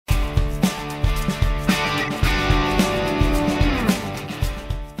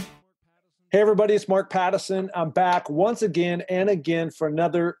Hey, everybody, it's Mark Pattison. I'm back once again and again for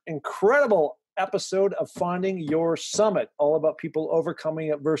another incredible episode of Finding Your Summit, all about people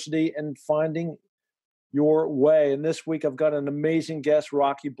overcoming adversity and finding your way. And this week, I've got an amazing guest,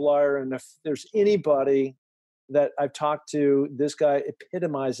 Torchy Bleier. And if there's anybody that I've talked to, this guy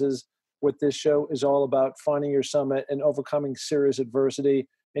epitomizes what this show is all about, finding your summit and overcoming serious adversity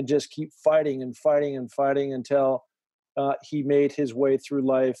and just keep fighting and fighting and fighting until he made his way through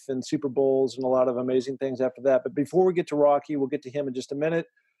life and Super Bowls and a lot of amazing things after that. But before we get to Torchy, we'll get to him in just a minute.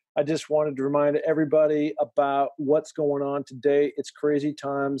 I just wanted to remind everybody about what's going on today. It's crazy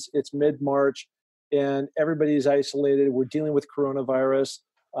times. It's mid-March, and everybody's isolated. We're dealing with coronavirus.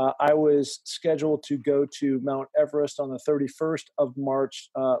 I was scheduled to go to Mount Everest on the 31st of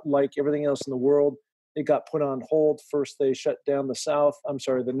March. Like everything else in the world, it got put on hold. First, they shut down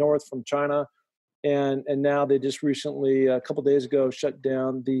the north from China. And now they just recently, a couple of days ago, shut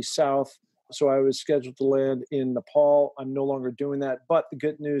down the south. So I was scheduled to land in Nepal. I'm no longer doing that. But the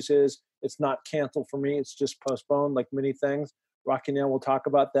good news is it's not canceled for me. It's just postponed, like many things. Torchy and I will talk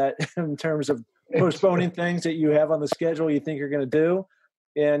about that in terms of postponing things that you have on the schedule you think you're going to do,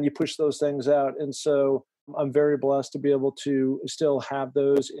 and you push those things out. And so I'm very blessed to be able to still have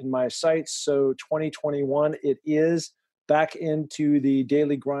those in my sights. So 2021, it is back into the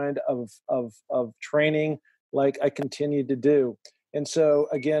daily grind of training like I continue to do. And so,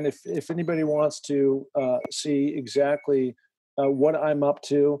 again, if anybody wants to see exactly what I'm up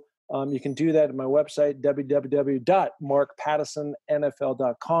to, you can do that at my website,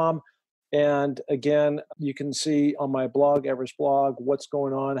 www.markpattisonnfl.com. And again, you can see on my blog, Everest blog, what's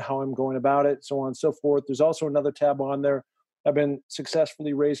going on, how I'm going about it, so on and so forth. There's also another tab on there. I've been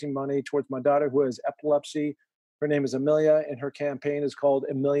successfully raising money towards my daughter who has epilepsy. Her name is Amelia, and her campaign is called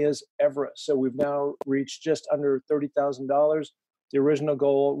Amelia's Everest. So we've now reached just under $30,000. The original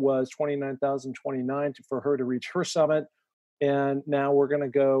goal was $29,029 for her to reach her summit. And now we're going to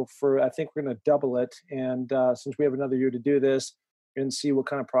go I think we're going to double it. And since we have another year to do this, and see what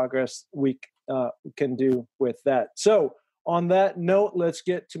kind of progress we can do with that. So on that note, let's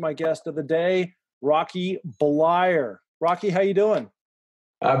get to my guest of the day, Torchy Bleier. Torchy, how you doing?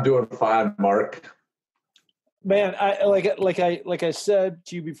 I'm doing fine, Mark. Man, like I said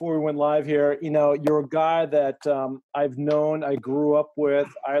to you before we went live here, you're a guy that I've known, I grew up with,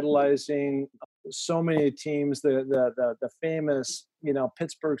 idolizing so many teams, the famous,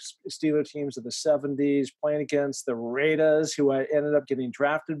 Pittsburgh Steelers teams of the 70s, playing against the Raiders, who I ended up getting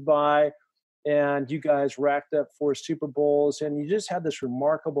drafted by. And you guys racked up 4 Super Bowls, and you just had this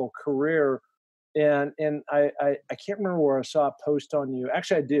remarkable career. And I can't remember where I saw a post on you.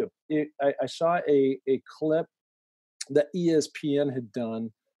 Actually, I do. I saw a clip that ESPN had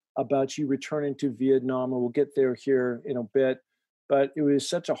done about you returning to Vietnam, and we'll get there here in a bit. But it was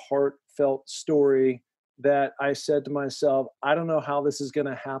such a heartfelt story that I said to myself, I don't know how this is going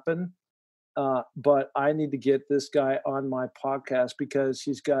to happen, but I need to get this guy on my podcast because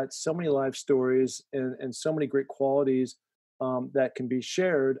he's got so many life stories and so many great qualities that can be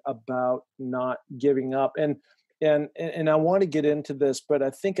shared about not giving up. And I want to get into this, but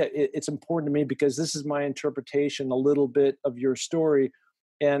I think it's important to me because this is my interpretation a little bit of your story.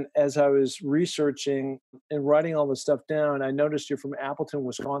 And as I was researching and writing all this stuff down, I noticed you're from Appleton,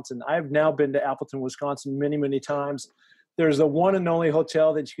 Wisconsin. I've now been to Appleton, Wisconsin many, many times. There's the one and only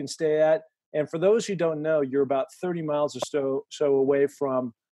hotel that you can stay at. And for those who don't know, you're about 30 miles or so away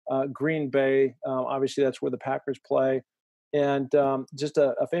from Green Bay. Obviously, that's where the Packers play. And just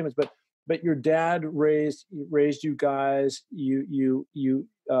a famous, but your dad raised you guys. Your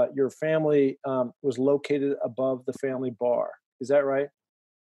family was located above the family bar. Is that right?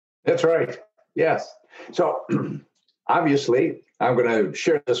 That's right. Yes. So obviously, I'm going to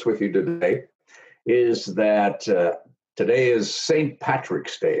share this with you today. Is that today is St.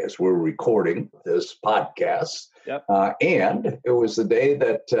 Patrick's Day as we're recording this podcast. Yep. And it was the day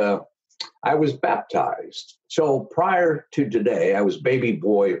that I was baptized. So prior to today, I was baby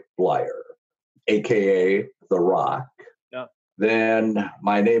boy Bleier, a.k.a. The Rock. Yeah. Then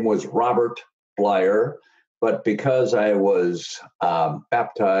my name was Robert Bleier, but because I was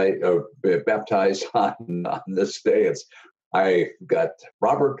baptized on this day, I got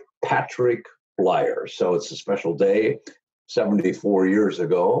Robert Patrick Bleier. So it's a special day, 74 years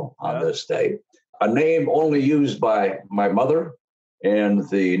ago on this day. A name only used by my mother and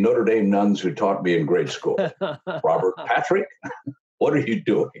the Notre Dame nuns who taught me in grade school. Robert Patrick, what are you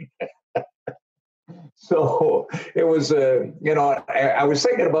doing? So it was, I was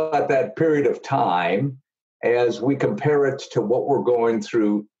thinking about that period of time as we compare it to what we're going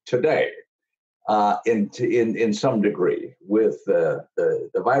through today. in some degree with the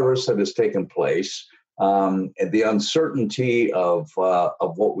virus that has taken place, and the uncertainty of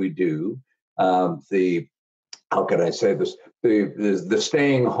what we do, the how can I say this, the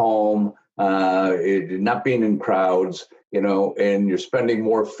staying home, not being in crowds, and you're spending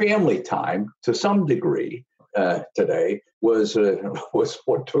more family time to some degree today was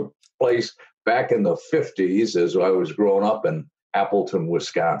what took place back in the 50s as I was growing up in Appleton,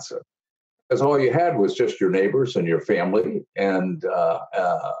 Wisconsin. Because all you had was just your neighbors and your family, and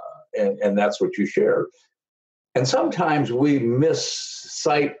that's what you shared. And sometimes we miss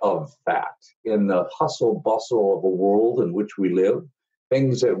sight of that in the hustle bustle of a world in which we live.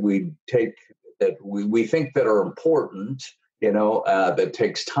 Things that we take that we think that are important, that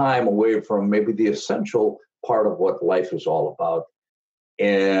takes time away from maybe the essential part of what life is all about.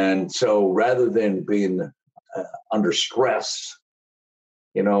 And so rather than being under stress,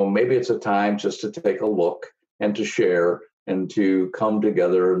 maybe it's a time just to take a look and to share and to come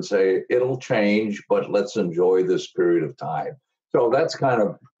together and say, it'll change, but let's enjoy this period of time. So that's kind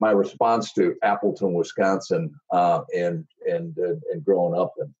of my response to Appleton, Wisconsin, and growing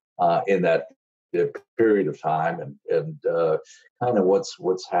up in that period of time, and kind of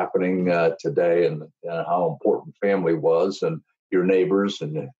what's happening today, and how important family was, and your neighbors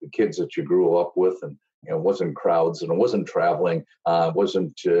and the kids that you grew up with, and it wasn't crowds, and it wasn't traveling,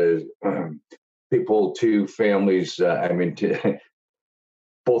 wasn't people, two families.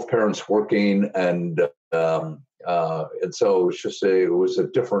 Both parents working, and so it was a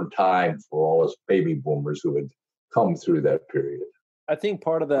different time for all us baby boomers who had come through that period. I think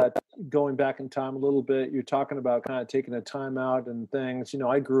part of that, going back in time a little bit, you're talking about kind of taking a time out and things.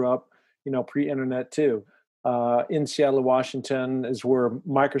 I grew up, pre-internet too. In Seattle, Washington is where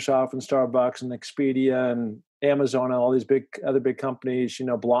Microsoft and Starbucks and Expedia and Amazon and all these other big companies,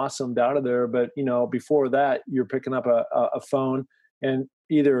 blossomed out of there. But, before that, you're picking up a phone and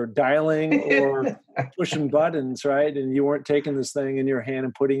either dialing or pushing buttons, right? And you weren't taking this thing in your hand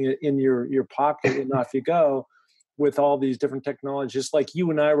and putting it in your pocket and off you go with all these different technologies. Just like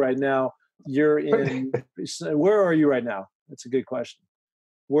you and I right now, you're in, where are you right now? That's a good question.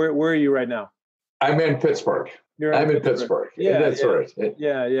 Where are you right now? I'm in Pittsburgh. I'm in Pittsburgh. Yeah, that's right.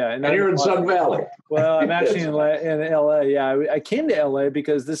 Yeah. And you're in Sun Valley. Well, I'm actually in LA. Yeah, I came to LA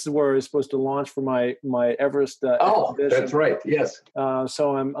because this is where I was supposed to launch for my Everest expedition. That's right. Yes.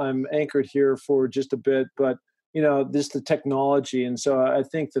 So I'm anchored here for just a bit, but just the technology, and so I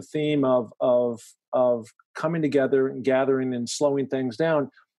think the theme of coming together and gathering and slowing things down,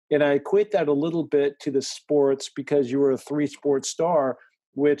 and I equate that a little bit to the sports, because you were a 3-sport star,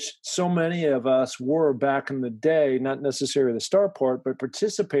 which so many of us were back in the day, not necessarily the star part, but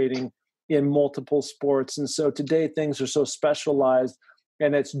participating in multiple sports. And so today things are so specialized,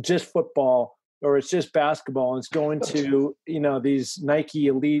 and it's just football or it's just basketball, and it's going to, these Nike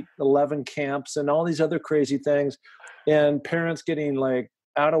Elite 11 camps and all these other crazy things, and parents getting like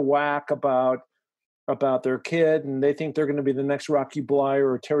out of whack about their kid, and they think they're going to be the next Rocky Bleier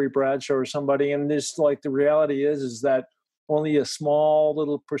or Terry Bradshaw or somebody. And this, like, the reality is that only a small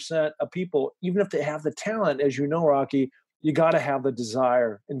little percent of people, even if they have the talent, as you know, Rocky, you got to have the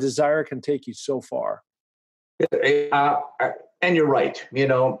desire, and desire can take you so far. And you're right,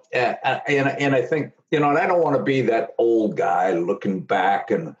 and I think, and I don't want to be that old guy looking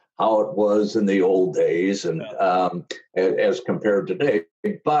back and how it was in the old days and as compared to today.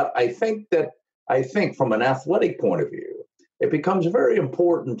 But I think from an athletic point of view, it becomes very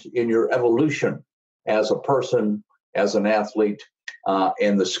important in your evolution as a person, as an athlete,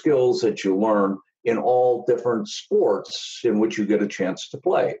 and the skills that you learn in all different sports in which you get a chance to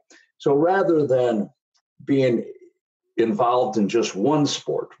play. So rather than being involved in just one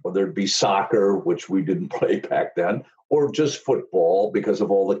sport, whether it be soccer, which we didn't play back then, or just football because of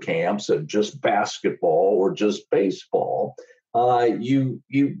all the camps, and just basketball or just baseball, you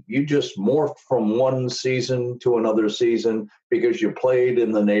just morphed from one season to another season because you played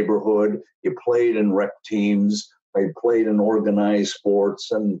in the neighborhood, you played in rec teams, I played in organized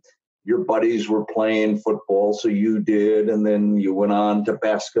sports, and your buddies were playing football, so you did, and then you went on to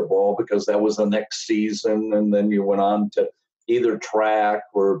basketball because that was the next season, and then you went on to either track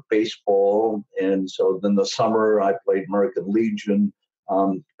or baseball, and so then the summer I played American Legion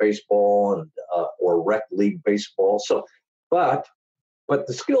baseball and or rec league baseball. So, but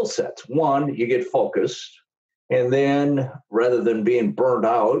the skill sets, one, you get focused. And then rather than being burned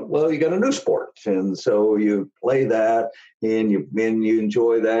out, well, you got a new sport. And so you play that and you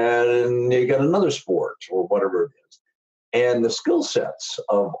enjoy that, and you got another sport or whatever it is. And the skill sets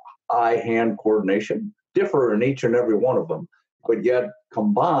of eye-hand coordination differ in each and every one of them. but yet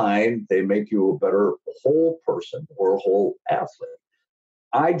combined, they make you a better whole person or a whole athlete.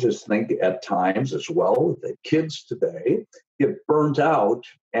 I just think at times as well that kids today get burnt out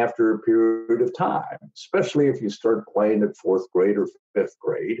after a period of time, especially if you start playing at fourth grade or fifth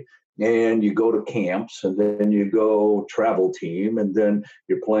grade and you go to camps and then you go travel team and then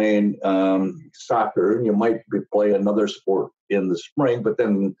you're playing soccer and you might play another sport in the spring, but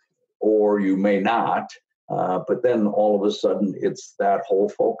then, or you may not, but then all of a sudden it's that whole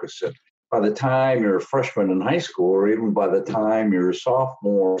focus. And by the time you're a freshman in high school, or even by the time you're a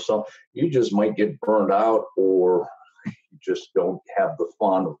sophomore, so you just might get burned out, or you just don't have the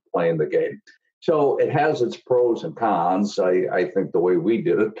fun of playing the game. So it has its pros and cons. I think the way we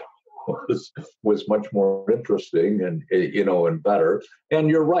did it was much more interesting and and better. And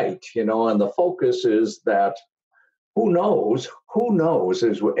you're right, and the focus is that who knows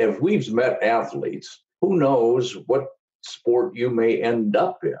is if we've met athletes, who knows what sport you may end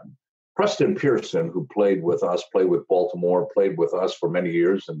up in. Preston Pearson, who played with Baltimore, played with us for many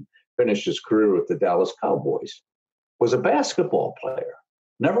years and finished his career with the Dallas Cowboys, was a basketball player,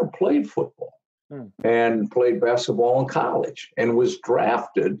 never played football, and played basketball in college and was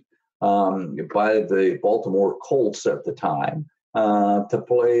drafted by the Baltimore Colts at the time to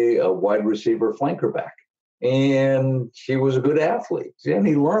play a wide receiver flankerback. And he was a good athlete, and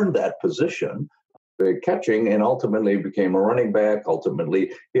he learned that position, catching, and ultimately became a running back.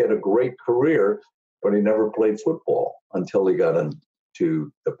 Ultimately, he had a great career, but he never played football until he got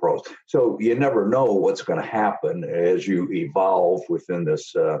into the pros. So you never know what's going to happen as you evolve within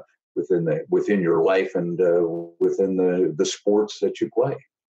this, within your life and within the sports that you play.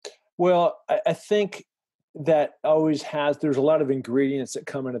 Well, I think that there's a lot of ingredients that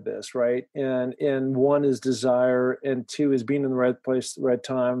come into this, right? And one is desire, and two is being in the right place at the right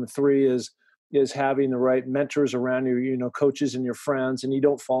time. Three is having the right mentors around you, coaches and your friends, and you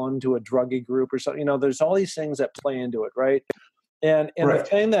don't fall into a druggy group or something. There's all these things that play into it, right? And right. The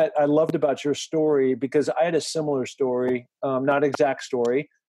thing that I loved about your story, because I had a similar story, not exact story,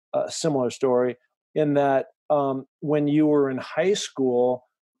 similar story, in that when you were in high school,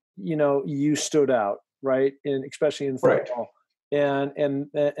 you stood out, right? And especially in football. Right.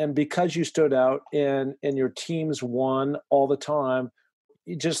 And because you stood out and your teams won all the time,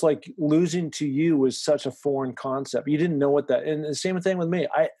 just like losing to you was such a foreign concept. You didn't know what that, and the same thing with me.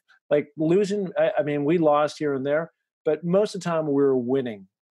 I like losing. I mean, we lost here and there, but most of the time we were winning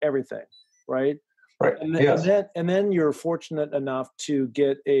everything, right? Right. And then you're fortunate enough to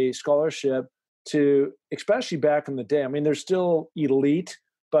get a scholarship to, especially back in the day. I mean, there's still elite,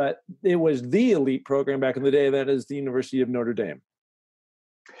 but it was the elite program back in the day. That is the University of Notre Dame.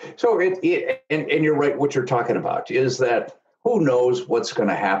 So and you're right. What you're talking about is that who knows what's going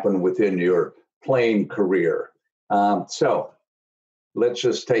to happen within your playing career. So let's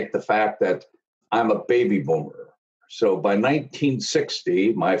just take the fact that I'm a baby boomer. So by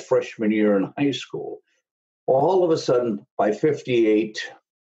 1960, my freshman year in high school, all of a sudden by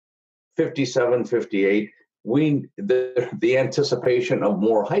 57, 58, the anticipation of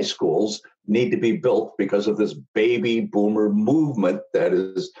more high schools need to be built because of this baby boomer movement that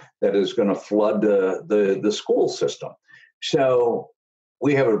is going to flood the school system. So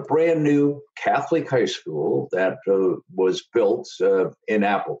we have a brand new Catholic high school that was built in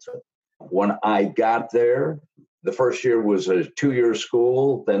Appleton. When I got there, the first year was a 2-year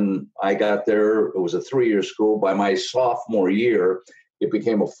school. Then I got there, it was a 3-year school. By my sophomore year, it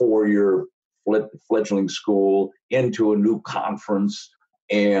became a 4-year fledgling school into a new conference.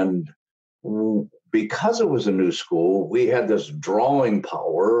 And because it was a new school, we had this drawing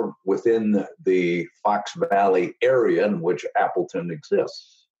power within the Fox Valley area in which Appleton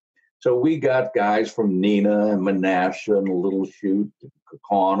exists. So we got guys from Neenah and Menasha and Little Chute,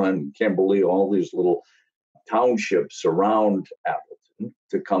 Kaukauna and Kimberly, all these little townships around Appleton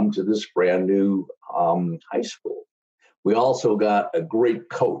to come to this brand new high school. We also got a great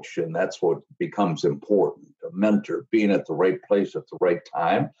coach, and that's what becomes important, a mentor, being at the right place at the right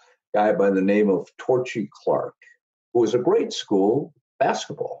time. Guy by the name of Torchy Clark, who was a great school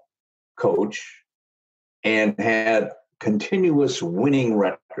basketball coach and had continuous winning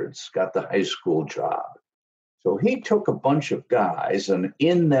records, got the high school job. So he took a bunch of guys, and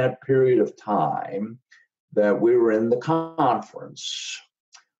in that period of time that we were in the conference,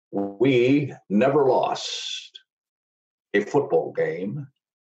 we never lost a football game,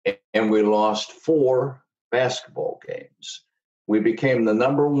 and we lost 4 basketball games. We became the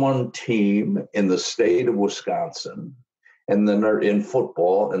number 1 team in the state of Wisconsin, and then in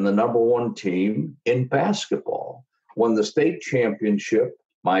football, and the number 1 team in basketball. Won the state championship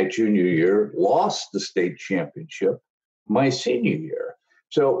my junior year, lost the state championship my senior year.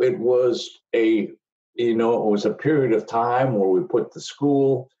 So it was it was a period of time where we put the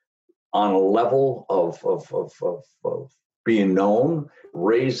school on a level of being known,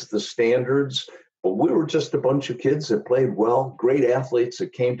 raised the standards. But we were just a bunch of kids that played well, great athletes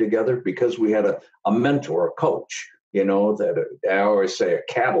that came together because we had a mentor, a coach, that I always say a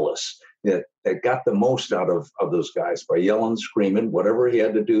catalyst that got the most out of those guys by yelling, screaming, whatever he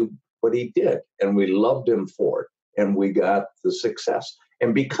had to do, but he did. And we loved him for it. And we got the success.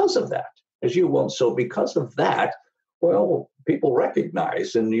 And because of that, as you will, so because of that, well, people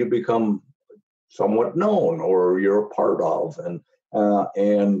recognize and you become somewhat known or you're a part of. And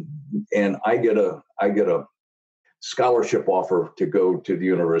I get a scholarship offer to go to the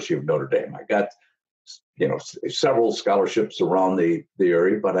University of Notre Dame. I got several scholarships around the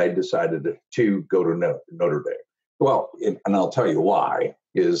area, but I decided to go to Notre Dame. Well, and I'll tell you why,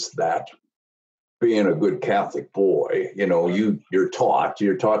 is that being a good Catholic boy, you're taught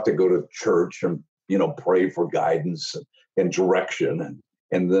to go to church and, pray for guidance and direction.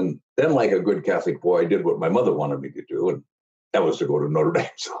 And then like a good Catholic boy, I did what my mother wanted me to do. And that was to go to Notre Dame.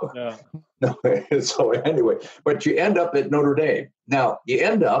 So, yeah. So anyway, but you end up at Notre Dame. Now you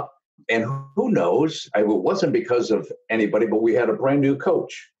end up, and who knows, it wasn't because of anybody, but we had a brand new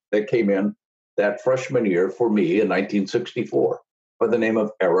coach that came in that freshman year for me in 1964 by the name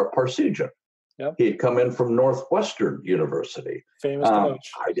of Era Parsegian. Yep. He had come in from Northwestern University. Famous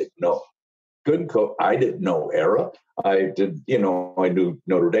coach. I didn't know. Good coach. I didn't know Era. I knew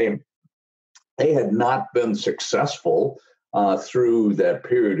Notre Dame. They had not been successful through that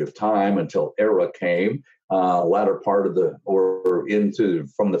period of time until Era came, latter part of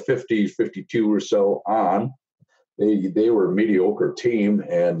from the 50s, 52 or so on. They were a mediocre team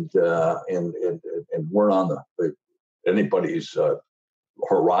and weren't on anybody's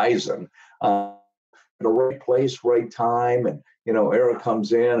horizon. The right place, right time, and Era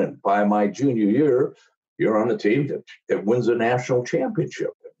comes in, and by my junior year, you're on a team that wins a national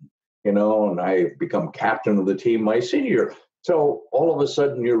championship. And I become captain of the team my senior year. So all of a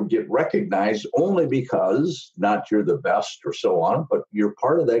sudden you get recognized only because not you're the best or so on, but you're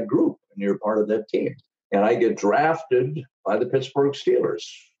part of that group and you're part of that team. And I get drafted by the Pittsburgh Steelers.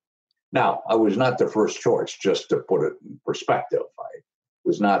 Now, I was not the first choice, just to put it in perspective.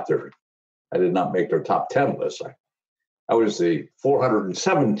 I did not make their top 10 list. I was the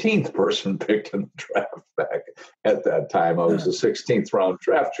 417th person picked in the draft back at that time. I was the 16th round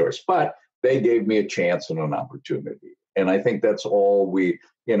draft choice, but they gave me a chance and an opportunity. And I think that's all we,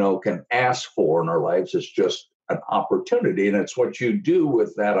 can ask for in our lives is just an opportunity. And it's what you do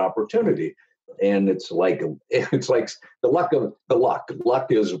with that opportunity. And it's like the luck of the luck.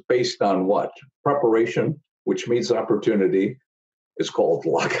 Luck is based on what? Preparation, which means opportunity, is called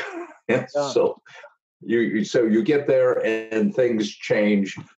luck. So you get there and things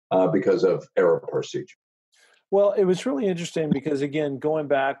change because of Era Parsegian. Well, it was really interesting because, again, going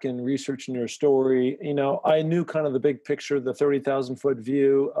back and researching your story, I knew kind of the big picture, the 30,000-foot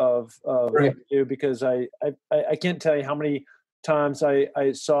view of Right. you, because I can't tell you how many times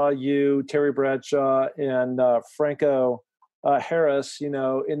I saw you, Terry Bradshaw, and Franco Harris, in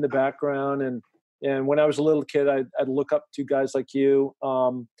the background. And when I was a little kid, I'd look up to guys like you.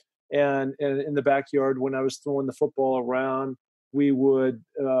 And in the backyard, when I was throwing the football around, we would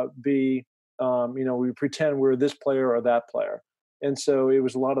we pretend we were this player or that player. And so it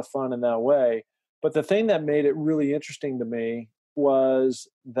was a lot of fun in that way. But the thing that made it really interesting to me was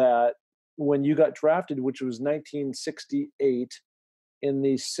that when you got drafted, which was 1968, in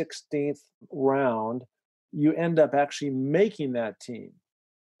the 16th round, you end up actually making that team.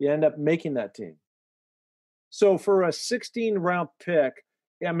 So for a 16-round pick,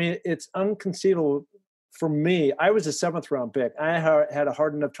 I mean, it's inconceivable for me. I was a 7th-round pick. I had a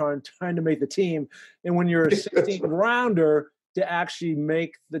hard enough time trying to make the team. And when you're a 16th rounder to actually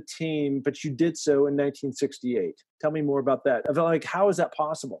make the team, but you did so in 1968. Tell me more about that. I felt like, how is that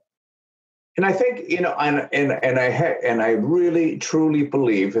possible? And I think, and I really truly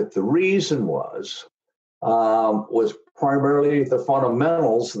believe that the reason was primarily the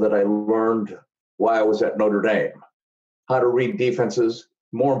fundamentals that I learned while I was at Notre Dame. How to read defenses,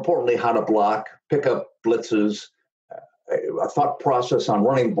 more importantly, how to block, pick up blitzes, a thought process on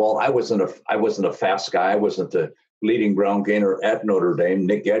running the ball. I wasn't a fast guy. I wasn't the leading ground gainer at Notre Dame.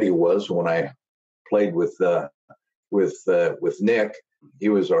 Nick Eddy was when I played with Nick. He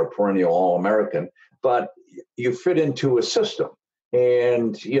was our perennial All-American. But you fit into a system,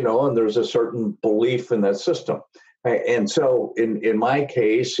 and there's a certain belief in that system. And so in my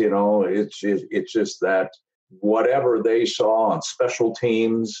case, it's just that whatever they saw on special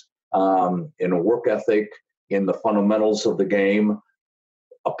teams, in a work ethic, in the fundamentals of the game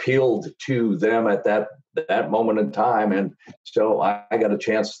appealed to them at that moment in time. And so I got a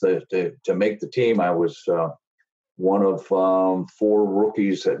chance to make the team. I was one of 4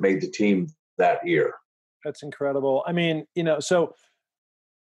 rookies that made the team that year. That's incredible. I mean,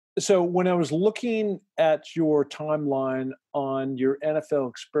 so when I was looking at your timeline on your NFL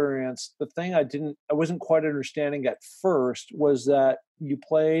experience, the thing I wasn't quite understanding at first was that you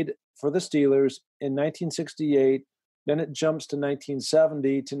played for the Steelers in 1968, then it jumps to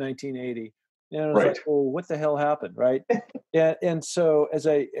 1970 to 1980. And I was like, well, what the hell happened, right? and so as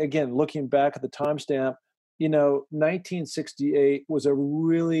again, looking back at the timestamp, 1968 was a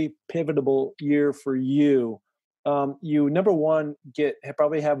really pivotal year for you. You, number one,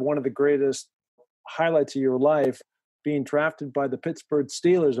 probably have one of the greatest highlights of your life, being drafted by the Pittsburgh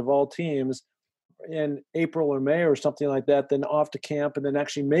Steelers of all teams in April or May or something like that, then off to camp and then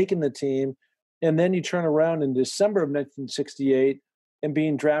actually making the team. And then you turn around in December of 1968 and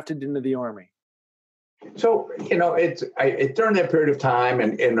being drafted into the Army. So, it during that period of time,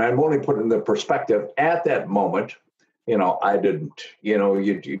 and I'm only putting the perspective at that moment, I didn't, you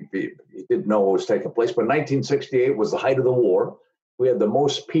didn't know what was taking place, but 1968 was the height of the war. We had the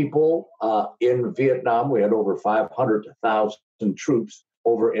most people in Vietnam. We had over 500,000 troops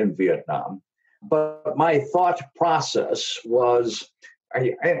over in Vietnam. But my thought process was,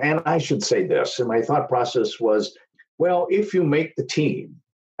 and I should say this, and my thought process was, well, if you make the team,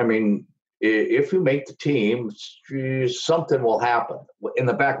 if you make the team, something will happen. In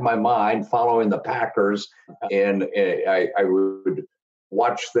the back of my mind, following the Packers, and I would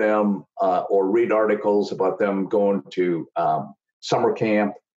watch them or read articles about them going to summer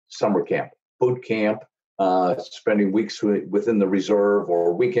camp, boot camp, spending weeks within the reserve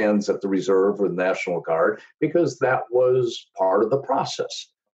or weekends at the reserve or the National Guard, because that was part of the process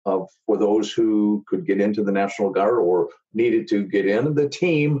for those who could get into the National Guard or needed to get in. The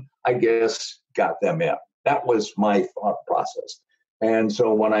team, I guess, got them in. That was my thought process. And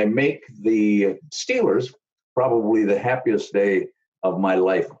so when I make the Steelers, probably the happiest day of my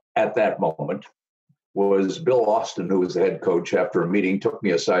life at that moment was Bill Austin, who was the head coach, after a meeting, took me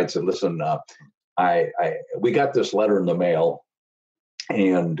aside and said, listen, we got this letter in the mail,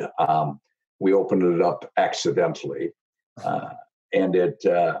 and we opened it up accidentally. And it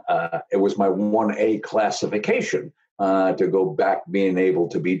was my 1A classification to go back being able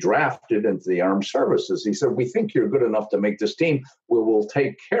to be drafted into the armed services. He said, we think you're good enough to make this team. We will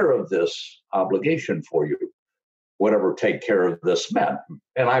take care of this obligation for you, whatever take care of this meant.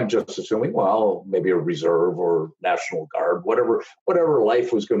 And I'm just assuming, well, maybe a reserve or National Guard, whatever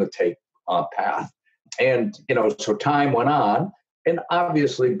life was going to take path. And, so time went on. And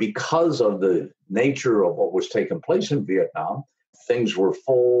obviously, because of the nature of what was taking place in Vietnam, things were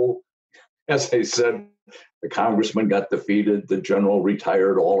full. As I said, the congressman got defeated, the general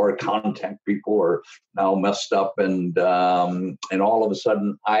retired, all our contact people are now messed up, and all of a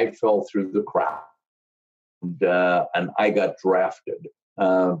sudden I fell through the cracks, and I got drafted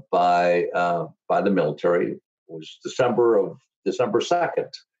by the military. It was December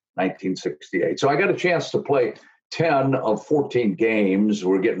 2nd, 1968. So I got a chance to play 10 of 14 games.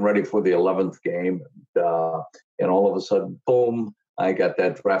 We're getting ready for the 11th game, and all of a sudden, boom, I got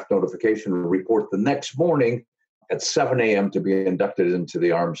that draft notification to report the next morning at 7 a.m. to be inducted into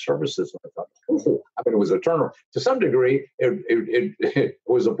the armed services. And I thought, it was a turnaround. To some degree, it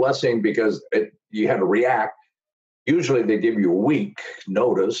was a blessing because you had to react. Usually they give you a week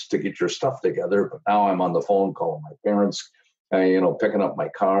notice to get your stuff together, but now I'm on the phone calling my parents, picking up my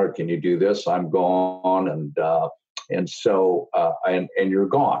car. Can you do this? I'm gone. And so you're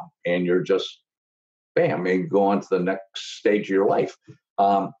gone, and you're just, bam, and go on to the next stage of your life.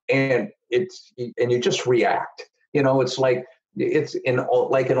 And you just react. It's like, it's in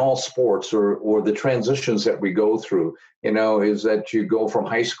all sports or the transitions that we go through, is that you go from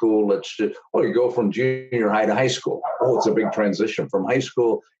high school, you go from junior high to high school. Oh, it's a big transition from high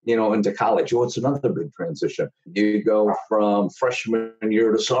school, into college. Oh, it's another big transition. You go from freshman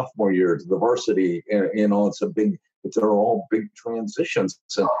year to sophomore year to the varsity, they're all big transitions.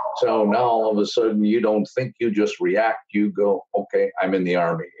 And so now all of a sudden you don't think, you just react. You go, okay, I'm in the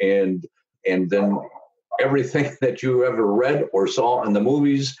Army. And then everything that you ever read or saw in the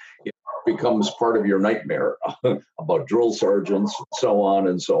movies becomes part of your nightmare about drill sergeants, so on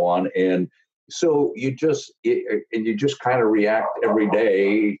and so on. And so you just kind of react every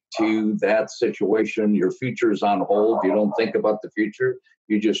day to that situation. Your future's on hold. You don't think about the future.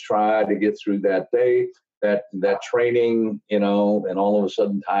 You just try to get through that day, that training, and all of a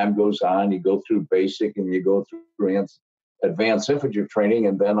sudden time goes on. You go through basic and you go through advanced infantry training,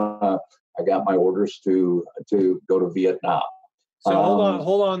 and then I got my orders to go to Vietnam. So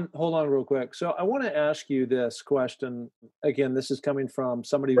hold on real quick. So I want to ask you this question. Again, this is coming from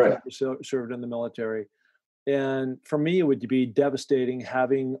somebody who's never served in the military. And for me, it would be devastating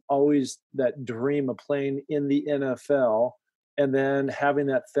having always that dream of playing in the NFL and then having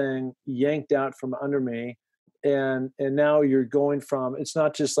that thing yanked out from under me. And now you're going from, it's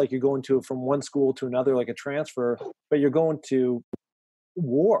not just like you're going from one school to another, like a transfer, but you're going to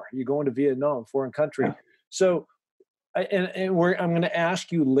war. You're going to Vietnam, foreign country. Yeah. So, I'm going to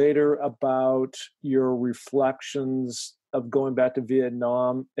ask you later about your reflections of going back to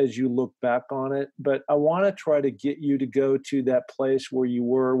Vietnam as you look back on it. But I want to try to get you to go to that place where you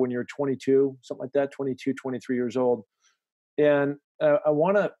were when you were 22, something like that, 22, 23 years old. And I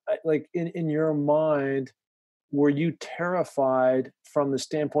want to, like, in your mind, were you terrified from the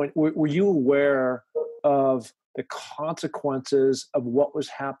standpoint, were you aware of the consequences of what was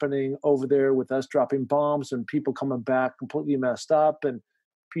happening over there with us dropping bombs and people coming back completely messed up and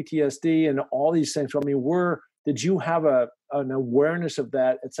PTSD and all these things? I mean, did you have an awareness of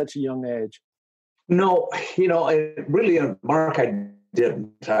that at such a young age? No, really, Mark, I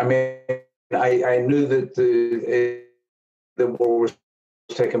didn't. I mean, I knew that the war was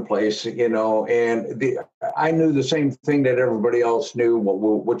taking place, and I knew the same thing that everybody else knew,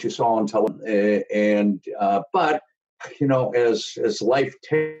 what you saw on television, but as life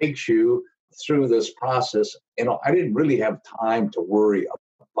takes you through this process, I didn't really have time to worry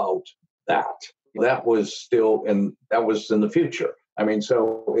about that. That was still in the future. I mean,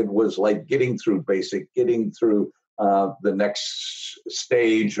 so it was like getting through the next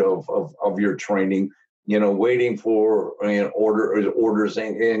stage of your training, waiting for orders,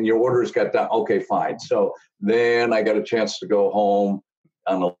 and your orders got done. Okay, fine. So then I got a chance to go home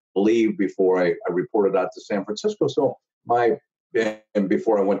on a leave before I reported out to San Francisco. So and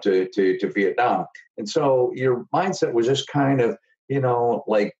before I went to Vietnam. And so your mindset was just kind of,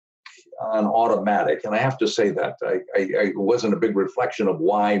 like on automatic. And I have to say that I wasn't a big reflection of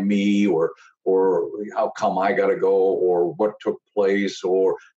why me or how come I got to go or what took place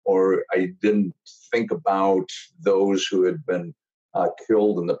or I didn't think about those who had been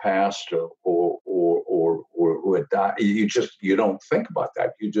killed in the past or who had died. You don't think about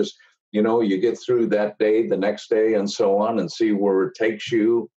that. You just, you get through that day, the next day, and so on, and see where it takes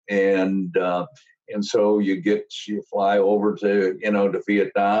you. And so you fly over to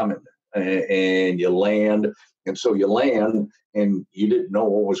Vietnam and you land. And so you land and you didn't know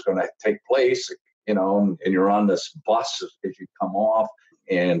what was going to take place, and you're on this bus as you come off,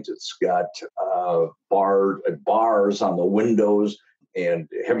 and it's got bars on the windows and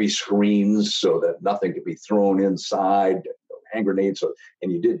heavy screens so that nothing could be thrown inside, hand grenades,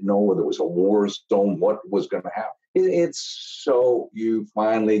 and you didn't know whether it was a war zone, what was going to happen. It's so you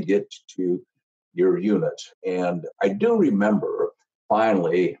finally get to your unit. And I do remember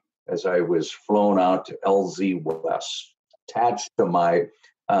finally, as I was flown out to LZ West, attached to my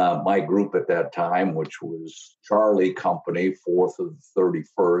group at that time, which was Charlie Company, 4th of the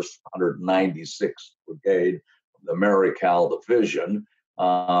 31st, 196th Brigade, the Marical Division.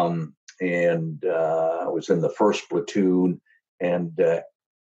 And I was in the 1st Platoon, and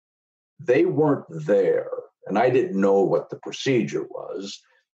they weren't there. And I didn't know what the procedure was.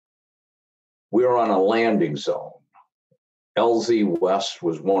 We were on a landing zone. LZ West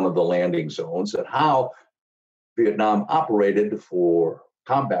was one of the landing zones, and how Vietnam operated for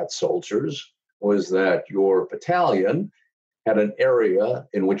combat soldiers was that your battalion had an area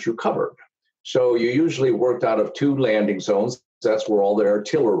in which you covered. So you usually worked out of 2 landing zones. That's where all the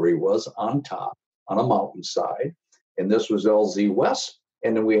artillery was, on top, on a mountainside. And this was LZ West,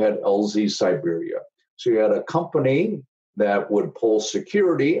 and then we had LZ Siberia. So you had a company that would pull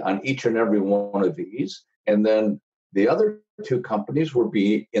security on each and every one of these, and then the other 2 companies would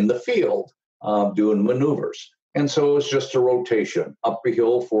be in the field doing maneuvers. And so it's just a rotation, up a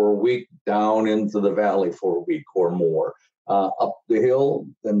hill for a week, down into the valley for a week or more, up the hill,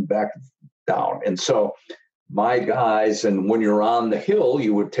 then back down. And so my guys, and when you're on the hill,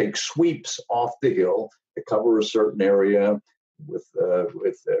 you would take sweeps off the hill to cover a certain area with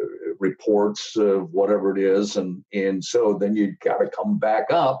reports of whatever it is. And so then you got to come back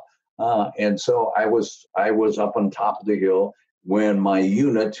up. And so I was up on top of the hill when my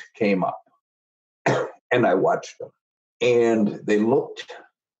unit came up, and I watched them, and they looked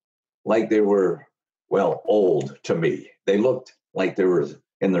like they were, old to me. They looked like they were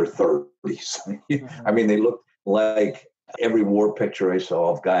in their 30s. Mm-hmm. I mean, they looked like every war picture I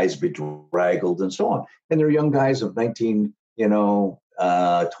saw of guys bedraggled and so on. And they're young guys of 19,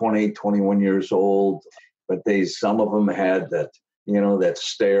 20, 21 years old, but some of them had that that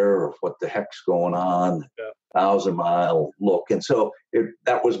stare of what the heck's going on, 1,000-mile look. And so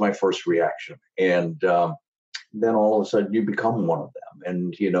that was my first reaction. And then all of a sudden you become one of them.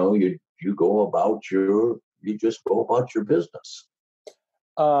 And, you just go about your business.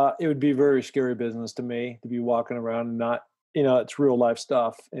 It would be very scary business to me to be walking around and not, it's real life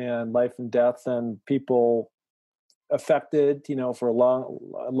stuff and life and death and people affected, for a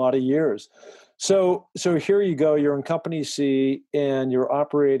lot of years. So here you go, you're in Company C and you're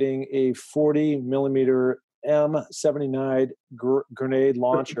operating a 40 millimeter M79 grenade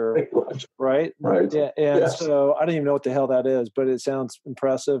launcher, right? Right. Yeah. And so I don't even know what the hell that is, but it sounds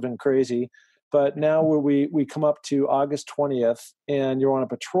impressive and crazy. But now we come up to August 20th and you're on a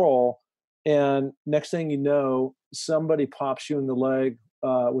patrol and next thing you know, somebody pops you in the leg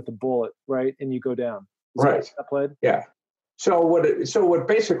with a bullet, right? And you go down. Is right. That played? Yeah. So what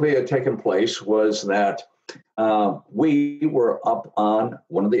basically had taken place was that we were up on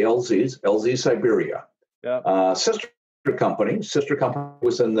one of the LZ Siberia. Yeah. Sister company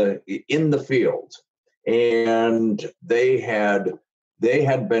was in the field, and they had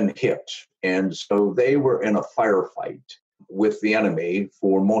been hit, and so they were in a firefight with the enemy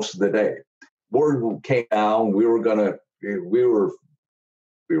for most of the day. Word came down we were going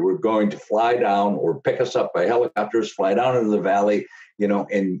to fly down or pick us up by helicopters, fly down into the valley,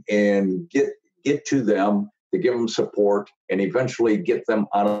 and get to them to give them support and eventually get them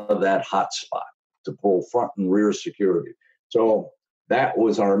out of that hot spot to pull front and rear security. So that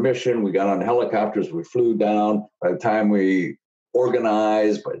was our mission. We got on helicopters, we flew down. By the time we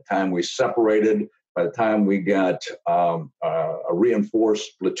organized, by the time we separated, by the time we got a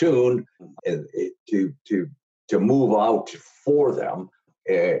reinforced platoon to move out for them,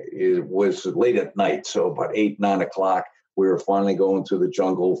 it was late at night. So about 8, 9 o'clock, we were finally going through the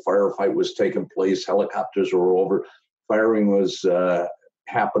jungle. Firefight was taking place. Helicopters were over. Firing was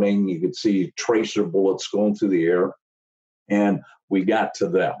happening. You could see tracer bullets going through the air. And we got to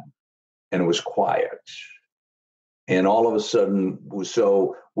them, and it was quiet. And all of a sudden,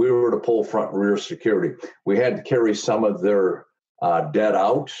 so we were to pull front and rear security. We had to carry some of their dead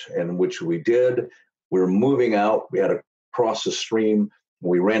out, and which we did. We were moving out. We had to cross the stream.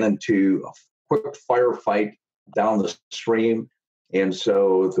 We ran into a quick firefight down the stream. And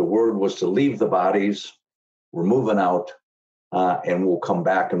so the word was to leave the bodies. We're moving out, and we'll come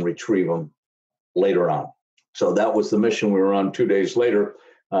back and retrieve them later on. So that was the mission we were on 2 days later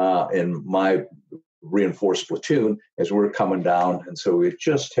in my reinforced platoon as we were coming down. And so we had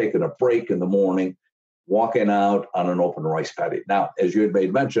just taken a break in the morning, walking out on an open rice paddy. Now, as you had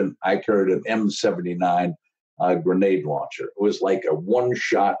made mention, I carried an M79 grenade launcher. It was like a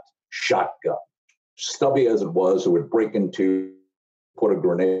one-shot shotgun. Stubby as it would break into, put a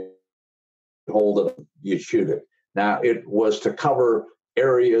grenade, hold it, you'd shoot it. Now, it was to cover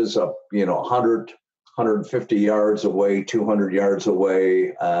areas of, 100, 150 yards away, 200 yards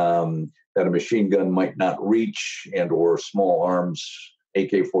away, that a machine gun might not reach, and or small arms,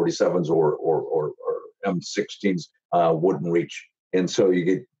 AK-47s or M16s wouldn't reach. And so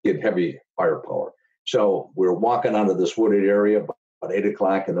you get heavy firepower. So we're walking onto this wooded area about 8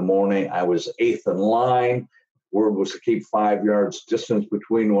 o'clock in the morning. I was eighth in line. Word was to keep 5 yards distance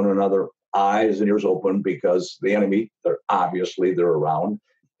between one another, eyes and ears open, because the enemy, they're around.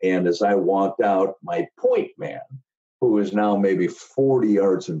 And as I walked out, my point man, who is now maybe 40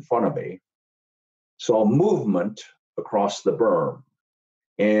 yards in front of me, saw movement across the berm.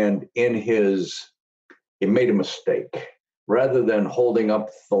 And he made a mistake. Rather than holding up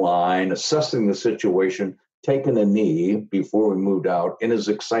the line, assessing the situation, taking a knee before we moved out, in his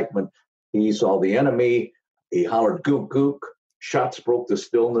excitement, he saw the enemy. He hollered, "Gook, gook." Shots broke the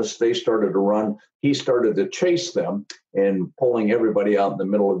stillness. They started to run. He started to chase them and pulling everybody out in the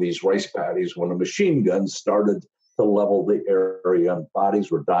middle of these rice paddies when a machine gun started to level the area, and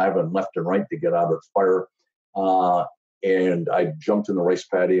bodies were diving left and right to get out of fire. And I jumped in the rice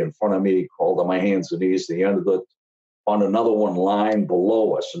paddy in front of me, crawled on my hands and knees to the end of it, on another one lying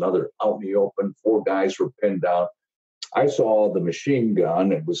below us, another out in the open. 4 guys were pinned down. I saw the machine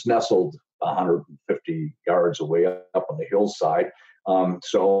gun. It was nestled 150 yards away up on the hillside.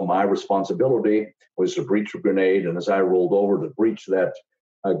 So my responsibility was to breach a grenade. And as I rolled over to breach that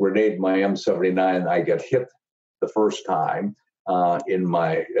grenade, my M79, I got hit the first time in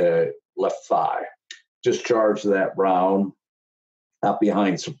my left thigh. Discharged that round, got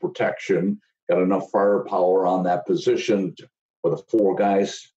behind some protection, got enough firepower on that position for the 4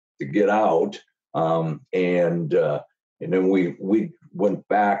 guys to get out. And then we went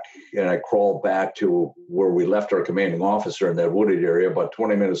back, and I crawled back to where we left our commanding officer in that wooded area. About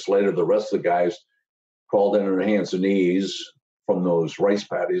 20 minutes later, the rest of the guys crawled in on their hands and knees from those rice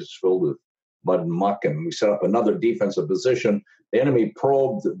paddies filled with mud and muck, and we set up another defensive position. The enemy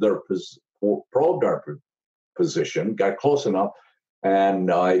probed our position, got close enough,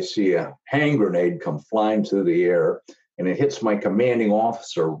 and I see a hand grenade come flying through the air, and it hits my commanding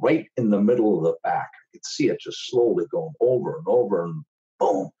officer right in the middle of the back. You could see it just slowly going over and over, and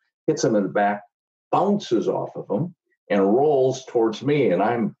boom, hits him in the back, bounces off of him, and rolls towards me, and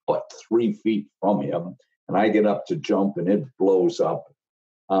I'm but 3 feet from him, and I get up to jump, and it blows up,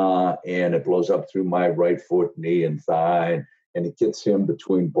 and it blows up through my right foot, knee, and thigh, and it gets him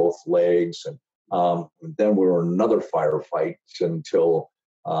between both legs, and then we were in another firefight until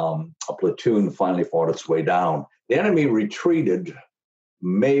a platoon finally fought its way down. The enemy retreated,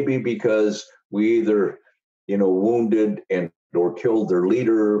 maybe because we either, wounded and or killed their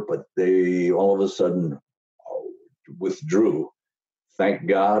leader, but they all of a sudden withdrew. Thank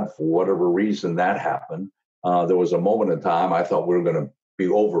God, for whatever reason that happened. There was a moment in time I thought we were going to be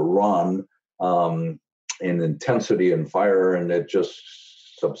overrun in intensity and fire, and it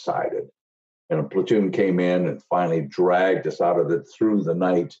just subsided. And a platoon came in and finally dragged us out of it through the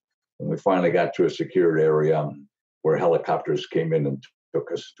night. And we finally got to a secured area where helicopters came in and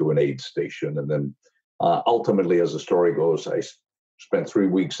took us to an aid station. And then ultimately, as the story goes, I spent 3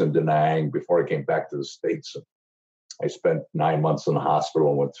 weeks in Da Nang before I came back to the States. I spent 9 months in the hospital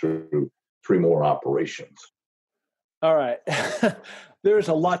and went through 3 more operations. All right. There's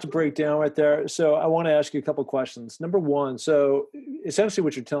a lot to break down right there. So I want to ask you a couple of questions. Number one, so essentially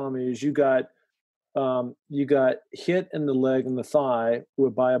what you're telling me is you got hit in the leg and the thigh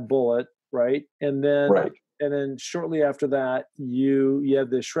by a bullet, right? And then shortly after that, you have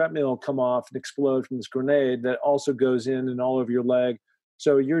the shrapnel come off and explode from this grenade that also goes in and all over your leg.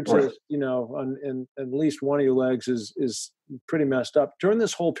 So you're just, and at least one of your legs is pretty messed up. During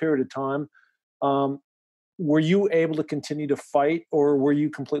this whole period of time, were you able to continue to fight, or were you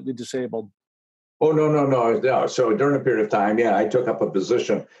completely disabled? Oh, no. So during a period of time, I took up a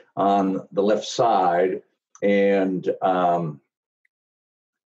position on the left side, and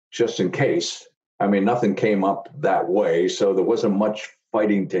just in case, nothing came up that way. So there wasn't much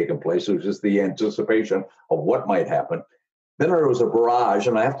fighting taking place. It was just the anticipation of what might happen. Then there was a barrage,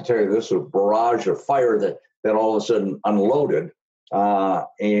 and I have to tell you, this was a barrage of fire that all of a sudden unloaded.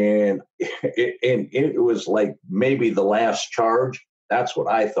 And it was like maybe the last charge. That's what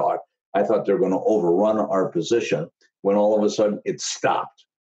I thought. I thought they were going to overrun our position, when all of a sudden it stopped.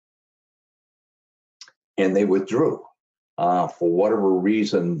 And they withdrew. For whatever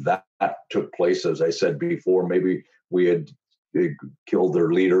reason that took place, as I said before, maybe we had killed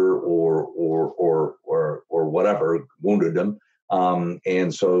their leader or whatever, wounded them.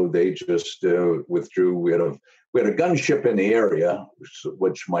 And so they just withdrew. We had a gunship in the area,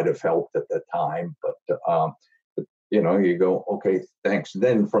 which might have helped at that time. But you go, okay, thanks.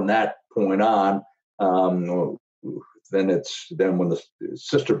 Then from that point on, then when the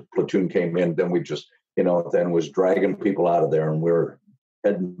sister platoon came in, then we just, then was dragging people out of there, and we're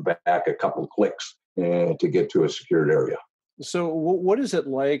heading back a couple of clicks to get to a secured area. So what is it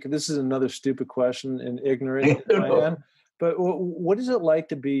like? This is another stupid question and ignorant I am. But what is it like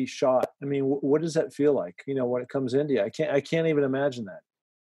to be shot? What does that feel like? When it comes into you, I can't even imagine that.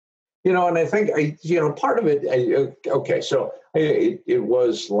 And I think part of it. Okay, so it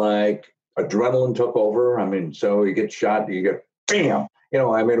was like adrenaline took over. So you get shot, you get bam. It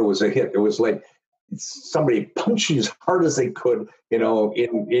was a hit. It was like somebody punched you as hard as they could, in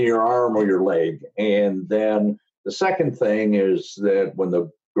your arm or your leg. And then the second thing is that when the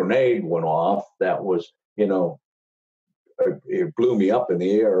grenade went off, that was it blew me up in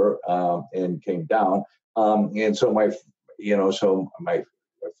the air and came down. And so my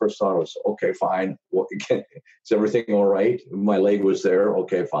first thought was, okay, fine. Is everything all right? My leg was there.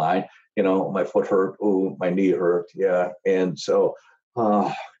 Okay, fine. My foot hurt. Ooh, my knee hurt. Yeah. And so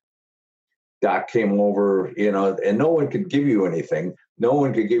doc came over, and no one could give you anything. No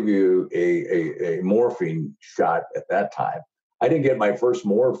one could give you a morphine shot at that time. I didn't get my first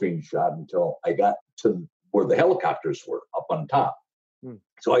morphine shot until I got to where the helicopters were up on top.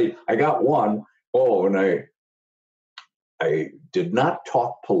 So I got one. Oh, and I did not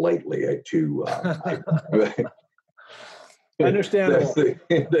talk politely Understandable.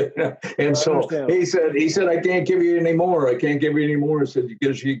 And so he said, I can't give you any more. I can't give you any more. I said,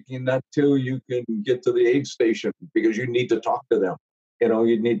 because you cannot till you can get to the aid station, because you need to talk to them.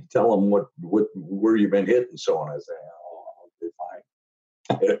 You need to tell them where you've been hit and so on. I said, oh, okay,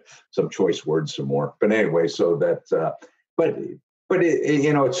 fine. Some choice words, some more. But anyway, so that, but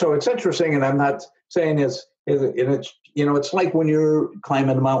it, so it's interesting, and I'm not saying it's like when you're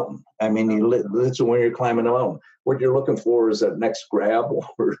climbing a mountain. It's when you're climbing a mountain. what you're looking for is that next grab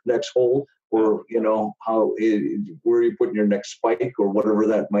or next hole, or, where you're putting your next spike or whatever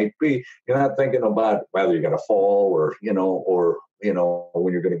that might be. You're not thinking about whether you're going to fall or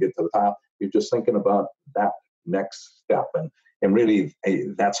when you're going to get to the top. You're just thinking about that next step. And really,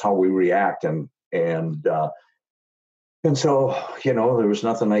 that's how we react. And so, there was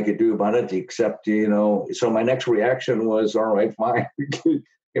nothing I could do about it except, so my next reaction was, all right, fine,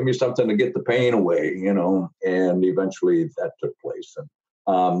 give me something to get the pain away, and eventually that took place.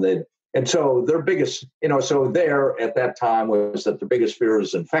 And so their biggest, so there at that time was that the biggest fear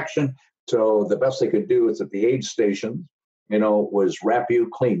is infection. So the best they could do is at the aid station, was wrap you,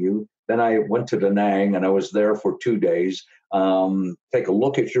 clean you. Then I went to Da Nang and I was there for 2 days, take a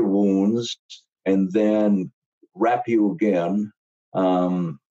look at your wounds, and then wrap you again.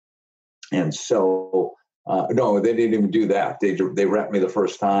 And so, no, they didn't even do that. They wrapped me the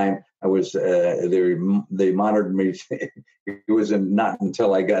first time. I was, they monitored me. It was not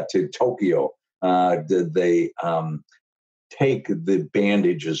until I got to Tokyo did they take the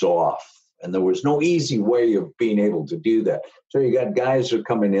bandages off. And there was no easy way of being able to do that. So you got guys that are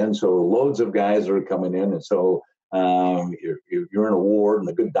coming in. So loads of guys are coming in. And so you're in a ward and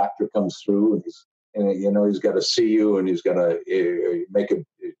a good doctor comes through and he's got to see you and he's got to make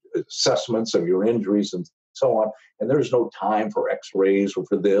assessments of your injuries and so on. And there's no time for x-rays or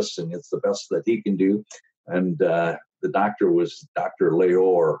for this. And it's the best that he can do. And the doctor was Dr.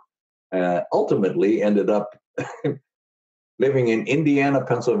 Bleier, ultimately ended up living in Indiana,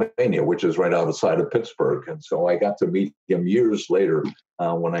 Pennsylvania, which is right outside of Pittsburgh. And so I got to meet him years later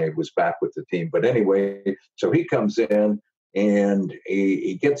when I was back with the team. But anyway, so he comes in and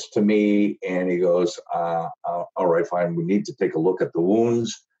he gets to me and he goes, all right, fine, we need to take a look at the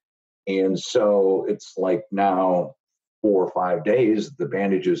wounds. And so it's like now 4 or 5 days, the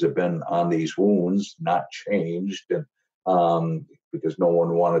bandages have been on these wounds, not changed. And because no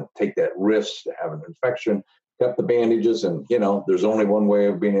one wanted to take that risk to have an infection. Got the bandages, and there's only one way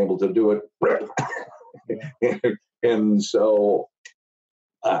of being able to do it. And so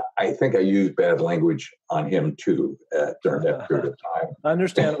I think I used bad language on him too during that period of time.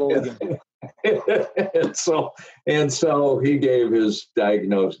 Understandable. Again. and so he gave his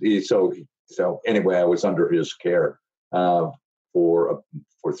diagnosis. So anyway, I was under his care for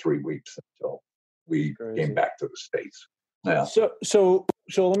 3 weeks until we came back to the States. Yeah. So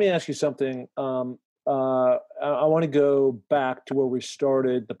let me ask you something. I want to go back to where we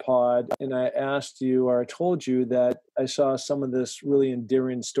started the pod, and I asked you, or I told you that I saw some of this really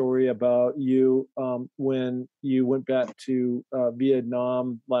endearing story about you when you went back to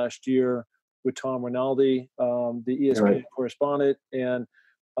Vietnam last year with Tom Rinaldi, the ESPN correspondent, and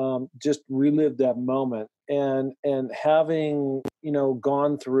just relived that moment. And having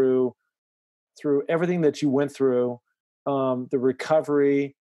gone through everything that you went through, the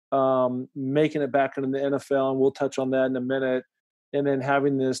recovery. Making it back into the NFL, and we'll touch on that in a minute, and then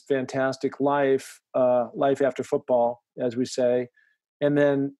having this fantastic life after football, as we say, and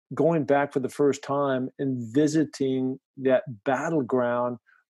then going back for the first time and visiting that battleground.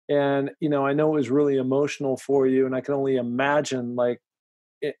 And, I know it was really emotional for you, and I can only imagine,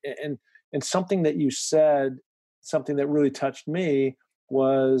 and something that you said, something that really touched me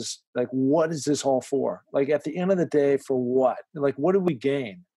was like, what is this all for? Like, at the end of the day, for what? Like, what do we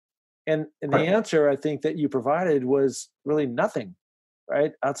gain? And the answer, I think, that you provided was really nothing,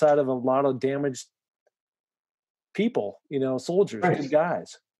 right? Outside of a lot of damaged people, soldiers, good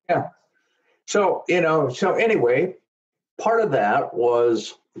guys. Yeah. So anyway, part of that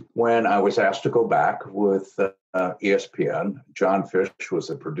was when I was asked to go back with ESPN. John Fish was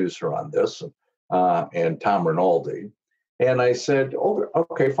the producer on this, and Tom Rinaldi. And I said, oh,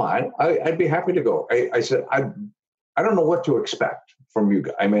 okay, fine. I'd be happy to go. I said, I don't know what to expect from you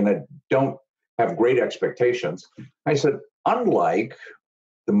guys. I mean, I don't have great expectations. I said, unlike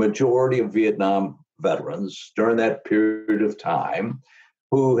the majority of Vietnam veterans during that period of time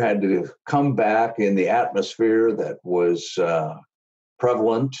who had to come back in the atmosphere that was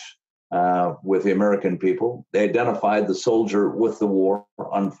prevalent with the American people, they identified the soldier with the war,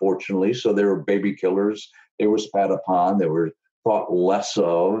 unfortunately. So they were baby killers. They were spat upon. They were thought less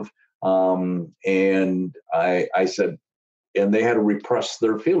of. And I said, and they had to repress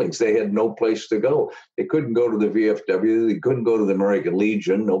their feelings. They had no place to go. They couldn't go to the VFW. They couldn't go to the American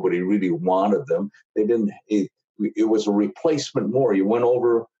Legion. Nobody really wanted them. They didn't. It was a replacement war. You went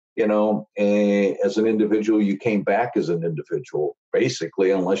over, as an individual. You came back as an individual,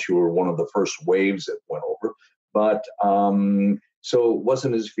 basically, unless you were one of the first waves that went over. But so it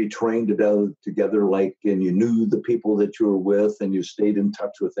wasn't as if you trained together and you knew the people that you were with and you stayed in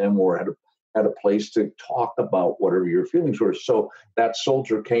touch with them or had had a place to talk about whatever your feelings were. So that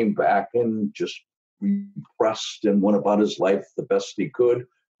soldier came back and just repressed and went about his life the best he could,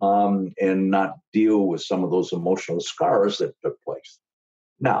 and not deal with some of those emotional scars that took place.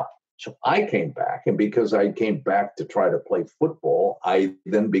 Now, so I came back, and because I came back to try to play football, I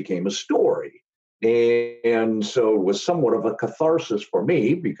then became a story. And so it was somewhat of a catharsis for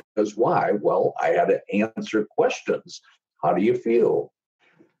me, because why? Well, I had to answer questions. How do you feel?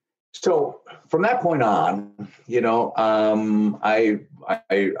 So from that point on, I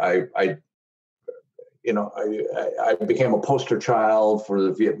became a poster child for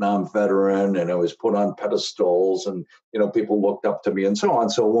the Vietnam veteran, and I was put on pedestals, and people looked up to me and so on.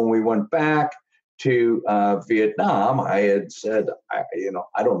 So when we went back to Vietnam, I had said, I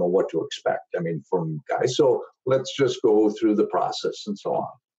don't know what to expect. I mean, from guys. So let's just go through the process and so on.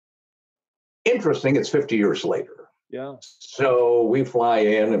 Interesting. It's 50 years later. Yeah. So we fly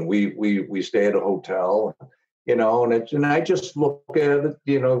in, and we stay at a hotel. And I just look at it,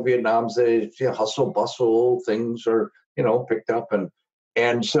 Vietnam's a hustle bustle, things are, picked up.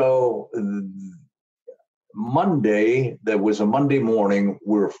 And so Monday, there was a Monday morning,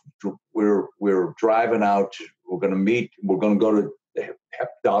 we're driving out, we're going to go to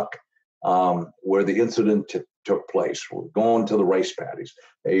Hep Duck, where the incident took place. We're going to the rice paddies.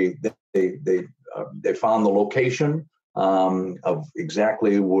 They found the location of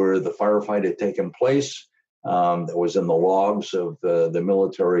exactly where the firefight had taken place. That was in the logs of the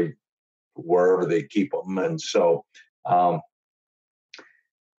military, wherever they keep them. And so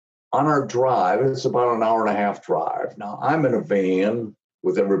on our drive, it's about an hour and a half drive. Now, I'm in a van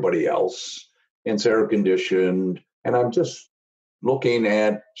with everybody else, and it's air conditioned, and I'm just looking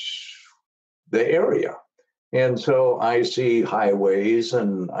at the area. And so I see highways,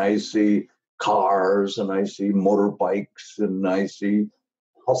 and I see cars, and I see motorbikes, and I see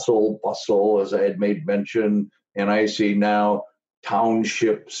hustle, bustle, as I had made mention, and I see now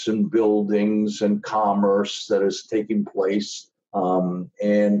townships and buildings and commerce that is taking place.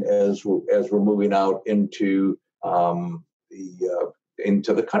 And as we're moving out into the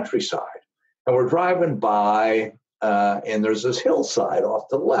countryside, and we're driving by, and there's this hillside off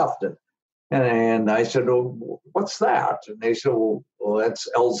to the left, and I said, "Oh, what's that?" And they said, "Well, that's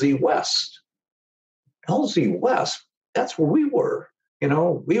LZ West." LZ West, that's where we were.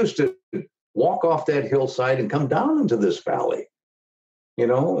 We used to walk off that hillside and come down into this valley,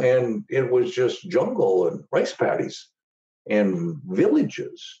 and it was just jungle and rice paddies and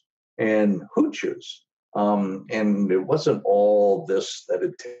villages and hooches. And it wasn't all this that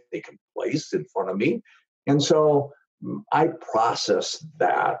had taken place in front of me. And so I processed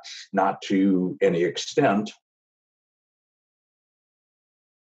that, not to any extent,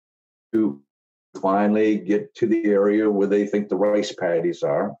 to finally get to the area where they think the rice paddies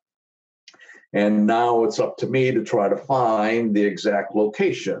are. And now it's up to me to try to find the exact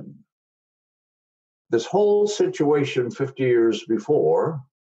location. This whole situation 50 years before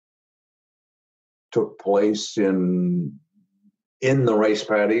took place in the rice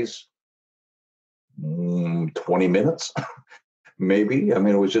paddies, 20 minutes, maybe. I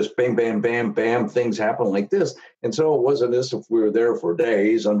mean, it was just bam, bam, bam, bam, things happen like this. And so it wasn't as if we were there for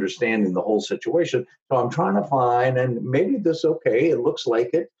days understanding the whole situation. So I'm trying to find, and maybe this, okay, it looks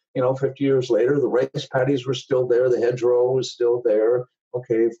like it. 50 years later, the rice paddies were still there. The hedgerow was still there.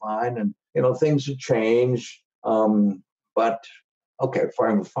 Okay, fine. And, things had changed. But okay,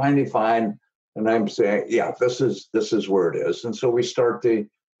 fine, finally fine. And I'm saying, yeah, this is where it is. And so we start the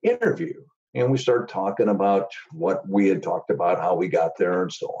interview, and we start talking about what we had talked about, how we got there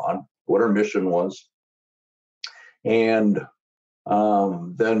and so on, what our mission was. And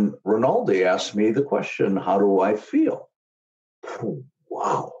then Rinaldi asked me the question, how do I feel?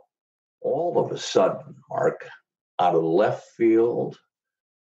 Wow. All of a sudden, Mark, out of left field,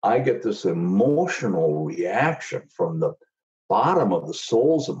 I get this emotional reaction from the bottom of the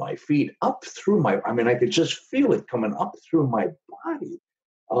soles of my feet up through I could just feel it coming up through my body.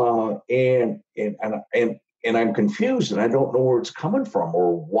 And I'm confused, and I don't know where it's coming from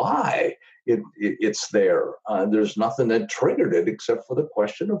or why it's there. There's nothing that triggered it except for the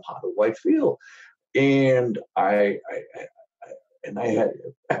question of how do I feel, and I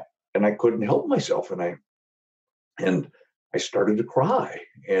couldn't help myself, and I started to cry,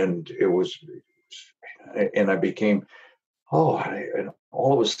 and I became, and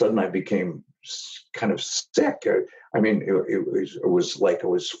all of a sudden I became kind of sick. It was like I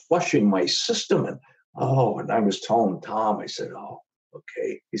was flushing my system, and I was telling Tom, I said, "Oh,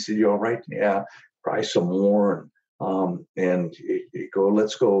 okay." He said, "You all right?" "Yeah." Cry some more, And you go,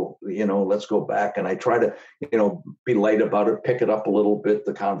 let's go back. And I try to, be light about it, pick it up a little bit,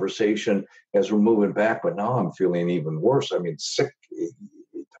 the conversation as we're moving back. But now I'm feeling even worse. I mean, sick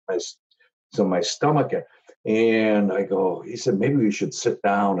to my stomach. And I go, he said, maybe we should sit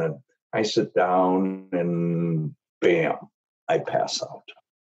down. And I sit down and bam, I pass out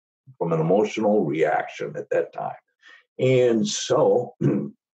from an emotional reaction at that time. And so,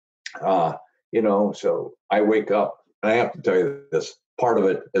 so I wake up, and I have to tell you this, part of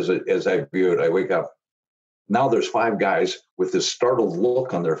it as I view it, I wake up, now there's 5 guys with this startled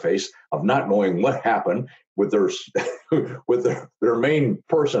look on their face of not knowing what happened with their with their main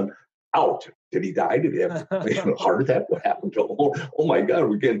person out. Did he die? Did he have a heart attack? What happened to him? Oh my God,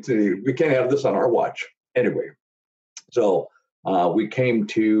 we can't have this on our watch. Anyway, so we came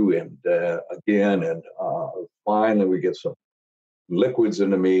to, and again, and finally we get some liquids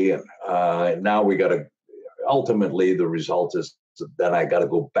into me, and now we got to, ultimately the result is that I got to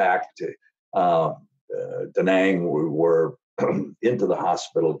go back to Da Nang. We were into the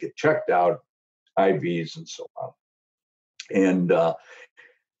hospital, get checked out, IVs and so on. And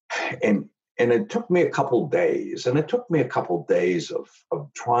it took me a couple days, of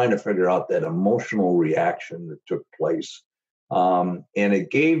trying to figure out that emotional reaction that took place. And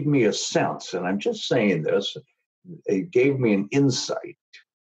it gave me a sense, and I'm just saying this, it gave me an insight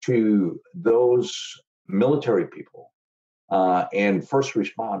to those military people and first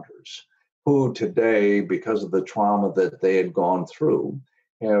responders who today, because of the trauma that they had gone through,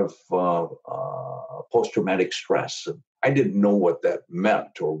 have post-traumatic stress. And I didn't know what that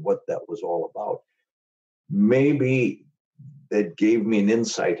meant or what that was all about. Maybe that gave me an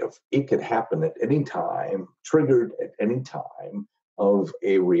insight of it could happen at any time, triggered at any time, of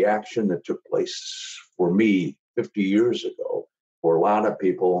a reaction that took place for me 50 years ago, for a lot of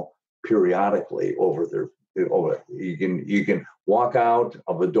people periodically you can walk out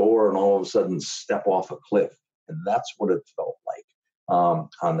of a door and all of a sudden step off a cliff. And that's what it felt like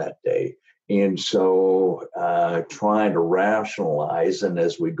on that day. And so trying to rationalize, and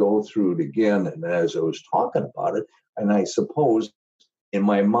as we go through it again, and as I was talking about it, and I suppose in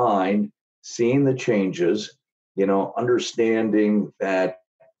my mind, seeing the changes, understanding that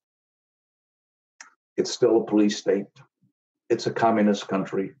it's still a police state. It's a communist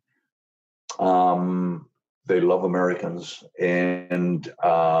country. They love Americans, and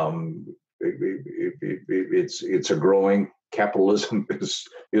it's a growing. Capitalism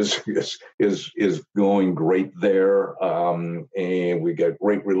is going great there, and we got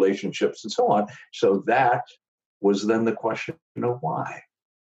great relationships and so on. So that was then the question: why?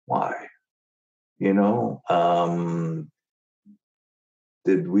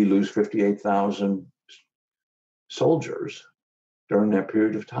 Did we lose 58,000 soldiers during that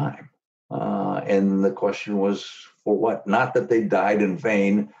period of time? And the question was, for what? Not that they died in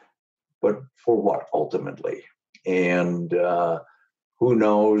vain, but for what ultimately? And who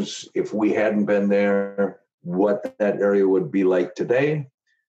knows if we hadn't been there, what that area would be like today.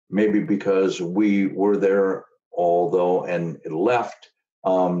 Maybe because we were there, although, and it left,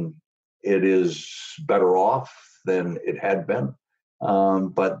 it is better off than it had been.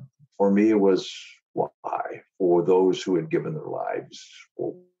 But for me, it was why? For those who had given their lives,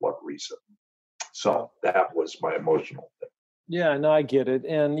 for what reason? So that was my emotional thing. Yeah, no, I get it.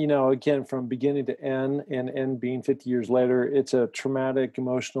 And, again, from beginning to end, and end being 50 years later, it's a traumatic,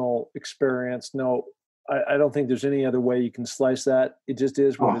 emotional experience. No, I don't think there's any other way you can slice that. It just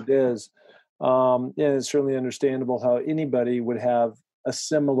is what it is. And it's certainly understandable how anybody would have a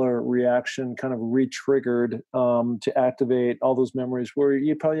similar reaction kind of re-triggered to activate all those memories where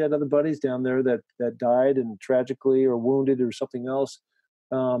you probably had other buddies down there that died and tragically or wounded or something else,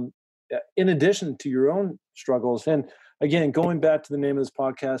 in addition to your own struggles. And again, going back to the name of this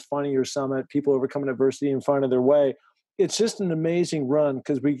podcast, Finding Your Summit, people overcoming adversity and finding their way. It's just an amazing run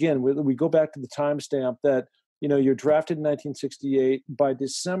because we go back to the timestamp that, you're drafted in 1968. By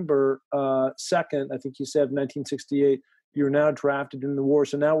December 2nd, I think you said 1968, you're now drafted in the war.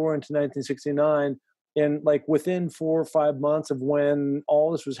 So now we're into 1969. And like within 4 or 5 months of when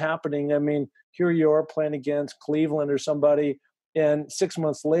all this was happening, I mean, here you are playing against Cleveland or somebody. And 6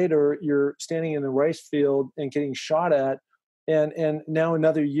 months later, you're standing in the rice field and getting shot at. And now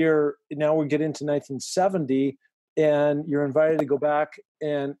another year, now we get into 1970, and you're invited to go back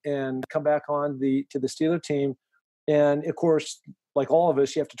and come back on to the Steeler team. And of course, like all of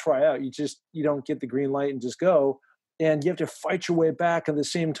us, you have to try out. You don't get the green light and just go. And you have to fight your way back. At the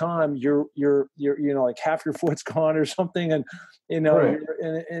same time, you're like half your foot's gone or something. And, Right.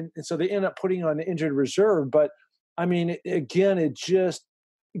 and so they end up putting on injured reserve. But I mean, again, it just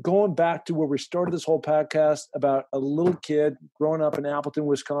going back to where we started this whole podcast about a little kid growing up in Appleton,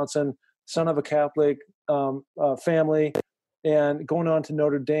 Wisconsin, son of a Catholic family, and going on to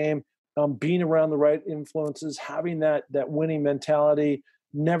Notre Dame, being around the right influences, having that winning mentality,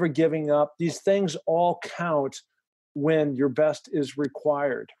 never giving up. These things all count when your best is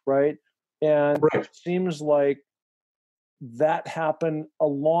required, right? And Right. it seems like that happened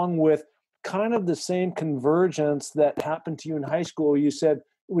along with kind of the same convergence that happened to you in high school. You said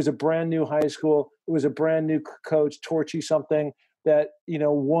it was a brand new high school. It was a brand new coach, Torchy something, that,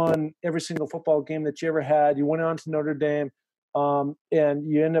 won every single football game that you ever had. You went on to Notre Dame, and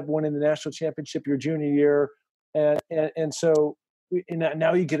you end up winning the national championship your junior year. And so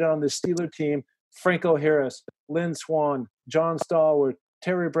now you get on the Steeler team, Franco Harris, Lynn Swann, John Stallworth,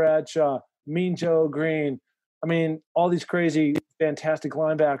 Terry Bradshaw, Mean Joe Green. I mean, all these crazy, fantastic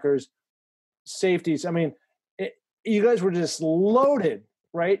linebackers, safeties. I mean, you guys were just loaded,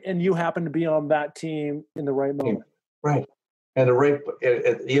 right? And you happened to be on that team in the right moment. Right. And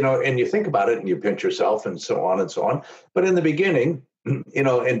and you think about it and you pinch yourself and so on and so on. But in the beginning,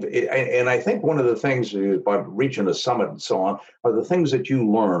 and I think one of the things about reaching a summit and so on are the things that you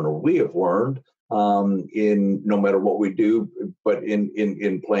learn, or we have learned, in no matter what we do, but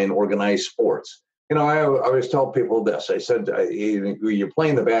in playing organized sports. I always tell people this. I said, you play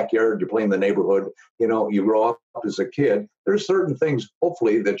in the backyard, you play in the neighborhood, you grow up as a kid. There's certain things,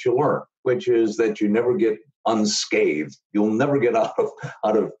 hopefully, that you learn, which is that you never get unscathed. You'll never get out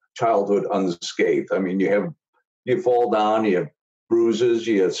of childhood unscathed. I mean, you fall down, you have bruises,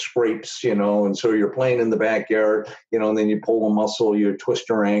 you have scrapes, and so you're playing in the backyard, and then you pull a muscle, you twist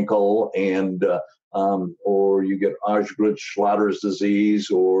your ankle, and or you get Osgood-Schlatter's disease,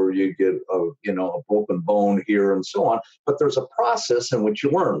 or you get a broken bone here, and so on. But there's a process in which you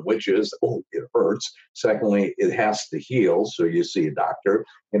learn, which is, it hurts. Secondly, it has to heal, so you see a doctor,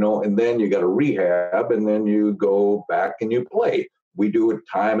 and then you got to rehab, and then you go back and you play. We do it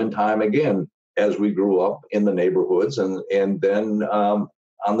time and time again as we grew up in the neighborhoods, and then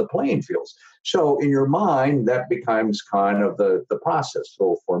on the playing fields. So in your mind, that becomes kind of the process.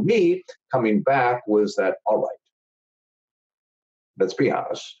 So for me, coming back was that, all right, let's be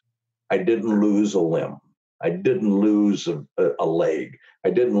honest. I didn't lose a limb. I didn't lose a leg. I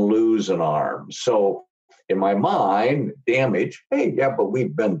didn't lose an arm. So in my mind, damage, hey, yeah, but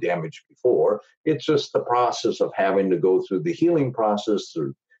we've been damaged before. It's just the process of having to go through the healing process,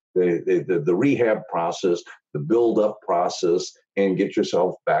 through the rehab process, the build-up process, and get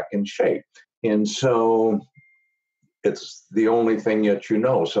yourself back in shape. And so it's the only thing that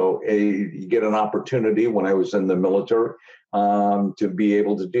So you get an opportunity when I was in the military to be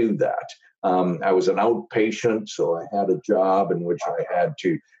able to do that. I was an outpatient, so I had a job in which I had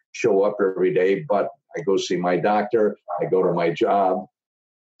to show up every day, but I go see my doctor, I go to my job,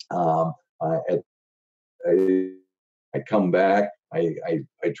 I come back, I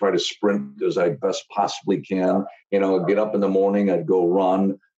try to sprint as I best possibly can. Get up in the morning, I'd go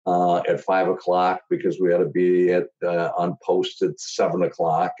run at 5 o'clock because we had to be on post at 7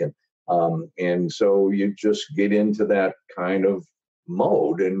 o'clock. And so you just get into that kind of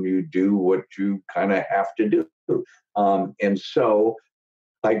mode and you do what you kind of have to do. And so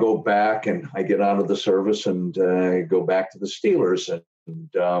I go back and I get out of the service and go back to the Steelers.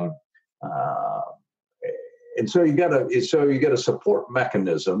 And so you got a support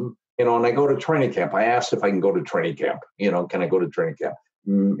mechanism, and I go to training camp. I asked if I can go to training camp. Can I go to training camp?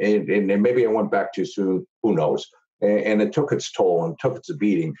 And maybe I went back too soon. Who knows? And it took its toll and took its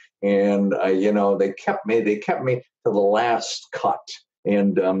beating. And they kept me to the last cut.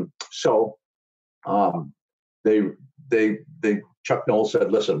 And so Chuck Noll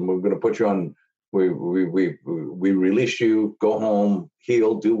said, "Listen, we're going to put you on. We release you. Go home,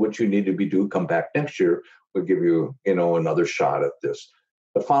 heal, do what you need to do. Come back next year. We'll give you, another shot at this."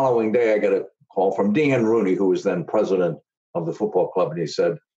 The following day, I got a call from Dan Rooney, who was then president of the football club, and he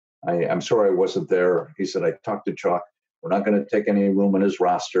said, I'm sorry I wasn't there. He said, I talked to Chuck. We're not going to take any room in his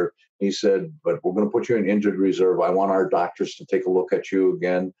roster. He said, but we're going to put you in injured reserve. I want our doctors to take a look at you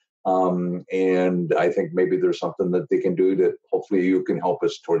again. And I think maybe there's something that they can do that hopefully you can help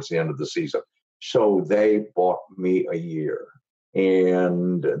us towards the end of the season. So they bought me a year.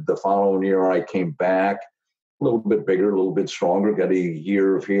 And the following year, I came back a little bit bigger, a little bit stronger, got a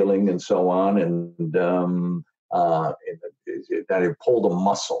year of healing and so on. And I pulled a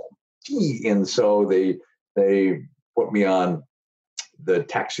muscle. And so they put me on the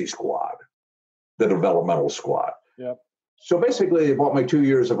taxi squad, the developmental squad. Yep. So basically, they bought me 2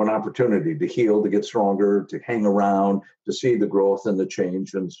 years of an opportunity to heal, to get stronger, to hang around, to see the growth and the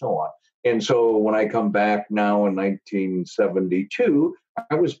change and so on. And so when I come back now in 1972,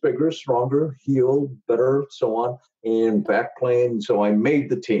 I was bigger, stronger, healed, better, so on, and back playing. So I made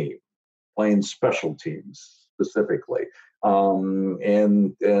the team, playing special teams specifically,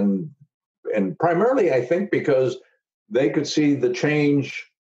 and primarily I think because they could see the change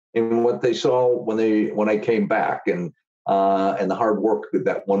in what they saw when I came back, and the hard work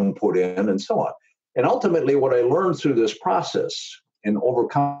that one put in, and so on. And ultimately, what I learned through this process in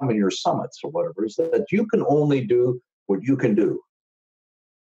overcoming your summits or whatever is that you can only do what you can do.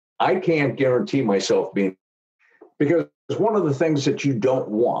 I can't guarantee myself being, because one of the things that you don't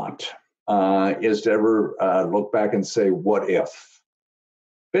want is to ever look back and say, what if?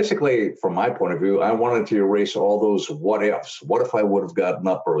 Basically, from my point of view, I wanted to erase all those what ifs. What if I would have gotten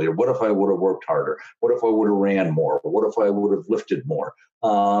up earlier? What if I would have worked harder? What if I would have ran more? What if I would have lifted more?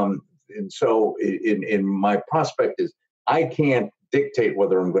 And so in my prospect is I can't dictate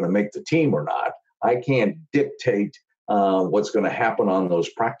whether I'm going to make the team or not. I can't dictate what's going to happen on those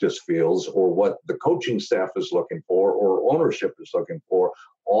practice fields or what the coaching staff is looking for or ownership is looking for.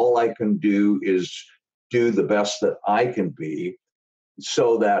 All I can do is do the best that I can be,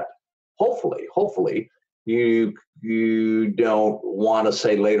 so that hopefully you don't want to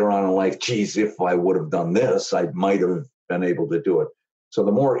say later on in life, geez, if I would have done this, I might have been able to do it. So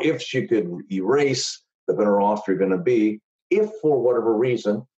the more ifs you could erase, the better off you're going to be, if for whatever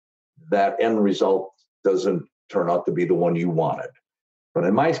reason that end result doesn't turn out to be the one you wanted. But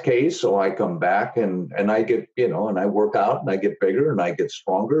in my case, so I come back and I get, and I work out and I get bigger and I get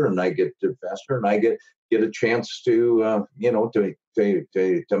stronger and I get faster and I get a chance to,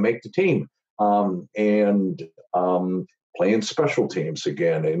 to make the team, and playing special teams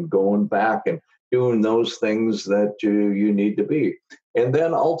again and going back and doing those things that you need to be. And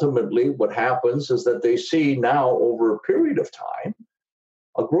then ultimately what happens is that they see now over a period of time,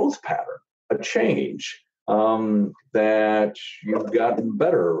 a growth pattern, a change, that you've gotten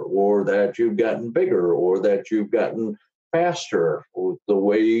better or that you've gotten bigger or that you've gotten faster, or the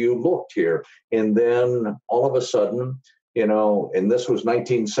way you looked here. And then all of a sudden, and this was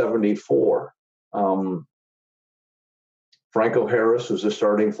 1974, Franco Harris was the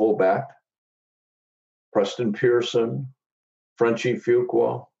starting fullback, Preston Pearson, Frenchie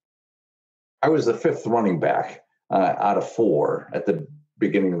Fuqua. I was the fifth running back out of four at the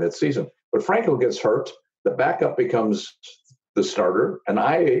beginning of that season. But Franco gets hurt, the backup becomes the starter, and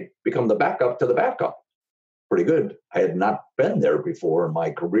I become the backup to the backup. Pretty good. I had not been there before in my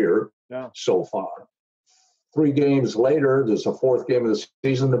career so far. 3 games later, there's a fourth game of the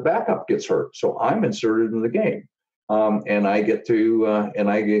season, the backup gets hurt. So I'm inserted in the game. And I get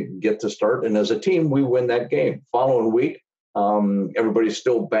to start. And as a team, we win that game. Following week, everybody's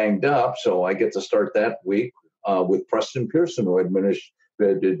still banged up. So I get to start that week with Preston Pearson, who I'd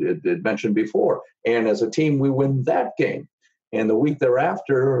mentioned before. And as a team, we win that game. And the week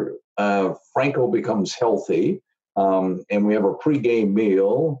thereafter, Franco becomes healthy, and we have a pregame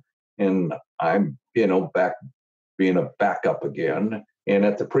meal, and I'm, back being a backup again. And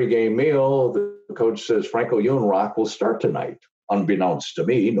at the pregame meal, the coach says, Franco Unrock will start tonight. Unbeknownst to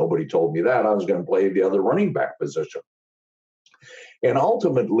me, nobody told me that. I was going to play the other running back position. And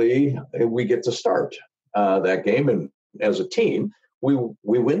ultimately, we get to start that game. And as a team, we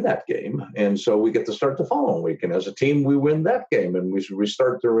win that game. And so we get to start the following week. And as a team, we win that game. And we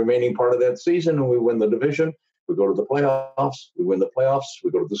start the remaining part of that season, and we win the division. We go to the playoffs. We win the playoffs.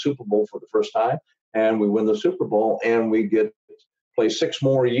 We go to the Super Bowl for the first time. And we win the Super Bowl. And we get play 6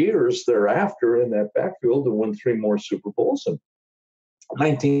 more years thereafter in that backfield and win 3 more Super Bowls. And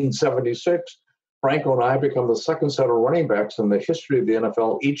 1976, Franco and I become the second set of running backs in the history of the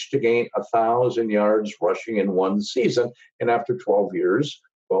NFL, each to gain 1,000 yards rushing in one season. And after 12 years,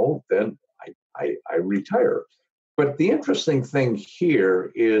 well, then I retire. But the interesting thing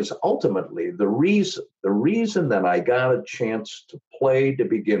here is ultimately the reason that I got a chance to play to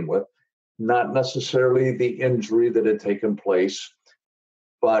begin with, not necessarily the injury that had taken place,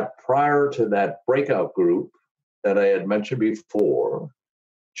 but prior to that breakout group that I had mentioned before,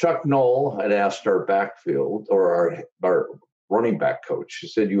 Chuck Knoll had asked our backfield, or our running back coach, he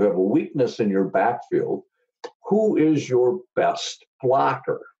said, you have a weakness in your backfield. Who is your best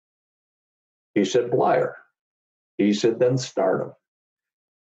blocker? He said, Bleier. He said, then start him.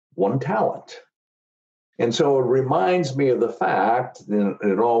 One talent. And so it reminds me of the fact, and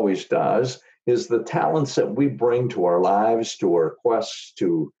it always does, is the talents that we bring to our lives, to our quests,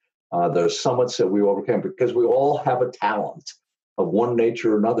 to the summits that we overcome, because we all have a talent of one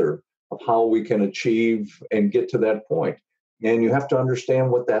nature or another of how we can achieve and get to that point. And you have to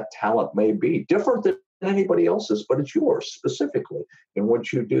understand what that talent may be. Different than anybody else's, but it's yours specifically in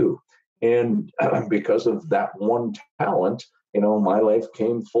what you do. And because of that one talent, my life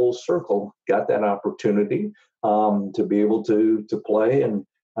came full circle, got that opportunity to be able to play and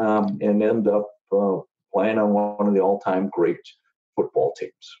end up playing on one of the all-time great football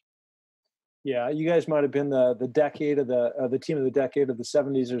teams. Yeah, you guys might have been the decade of the team of the decade of the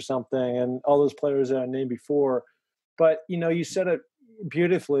 70s or something, and all those players that I named before. But you said it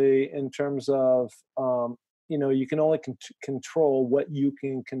beautifully in terms of you can only control what you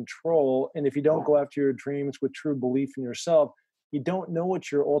can control, and if you don't go after your dreams with true belief in yourself, you don't know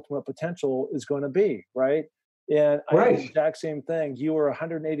what your ultimate potential is going to be, right? And I did the exact same thing. You were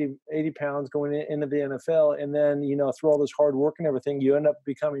 180 pounds going into the NFL, and then through all this hard work and everything, you end up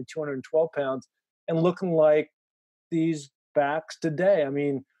becoming 212 pounds and looking like these backs today. I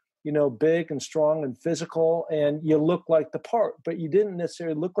mean, big and strong and physical, and you look like the part, but you didn't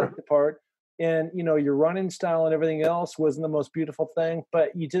necessarily look like the part. And your running style and everything else wasn't the most beautiful thing,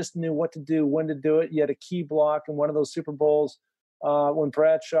 but you just knew what to do, when to do it. You had a key block in one of those Super Bowls when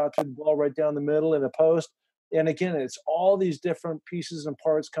Bradshaw threw the ball right down the middle in a post. And again, it's all these different pieces and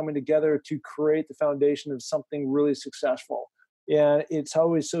parts coming together to create the foundation of something really successful. And it's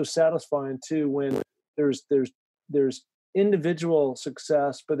always so satisfying too when there's individual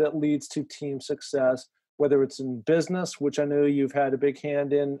success, but that leads to team success, whether it's in business, which I know you've had a big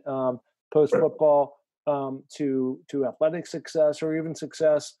hand in, post football, to athletic success, or even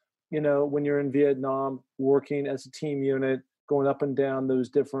success, when you're in Vietnam, working as a team unit, going up and down those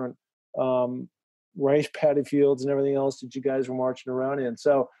different rice paddy fields and everything else that you guys were marching around in.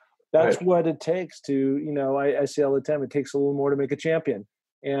 So that's what it takes to, I say all the time, it takes a little more to make a champion.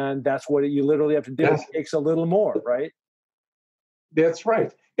 And that's what you literally have to do. It takes a little more, right? That's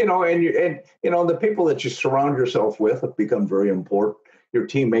right. And the people that you surround yourself with have become very important. Your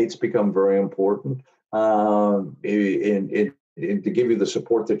teammates become very important, and to give you the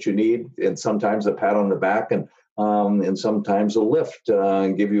support that you need, and sometimes a pat on the back, and sometimes a lift,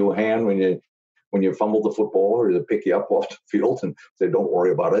 and give you a hand when you fumble the football, or to pick you up off the field and say, "Don't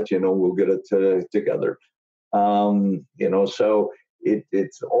worry about it. We'll get it together." So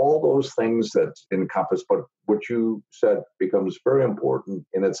it's all those things that encompass. But what you said becomes very important,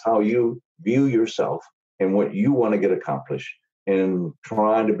 and it's how you view yourself and what you want to get accomplished, and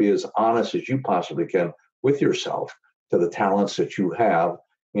trying to be as honest as you possibly can with yourself to the talents that you have,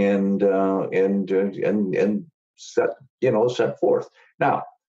 and set forth. Now,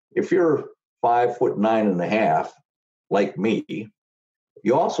 if you're 5'9.5", like me,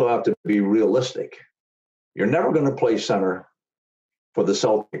 you also have to be realistic. You're never going to play center for the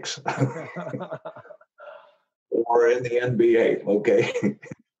Celtics or in the NBA. Okay.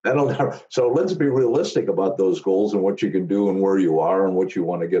 That'll never. So let's be realistic about those goals and what you can do and where you are and what you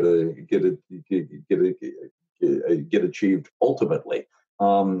want to get achieved ultimately.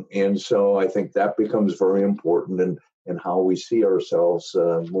 And so I think that becomes very important in how we see ourselves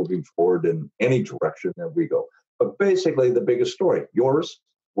moving forward in any direction that we go. But basically, the biggest story, yours,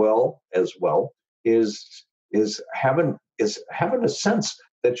 is having a sense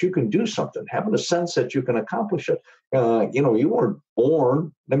that you can do something, having a sense that you can accomplish it. You weren't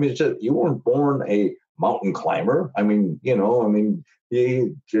born. You weren't born a mountain climber.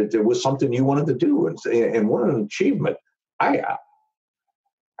 It was something you wanted to do, and what an achievement! I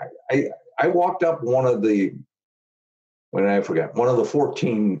walked up one of the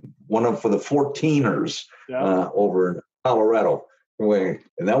 14ers over in Colorado. And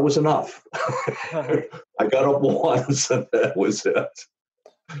that was enough. I got up once, and that was it.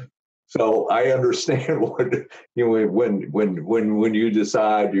 So I understand when you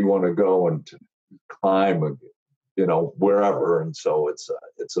decide you want to go and climb, wherever, and so it's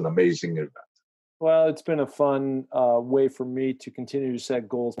an amazing event. Well, it's been a fun way for me to continue to set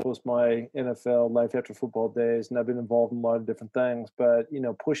goals post my NFL life after football days, and I've been involved in a lot of different things. But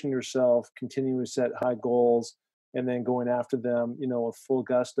pushing yourself, continuing to set high goals, and then going after them, with full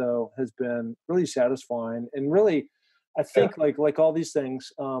gusto has been really satisfying. And really, I think like all these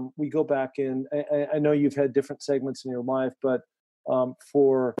things, we go back in. I know you've had different segments in your life, but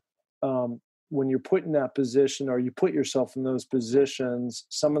when you're put in that position, or you put yourself in those positions,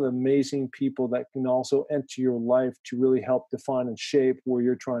 some of the amazing people that can also enter your life to really help define and shape where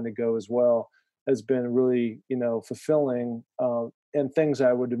you're trying to go as well has been really, fulfilling, and things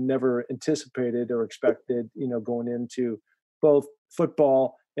I would have never anticipated or expected, going into both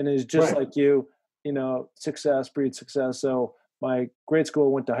football, and it's just like you, success breeds success. So my grade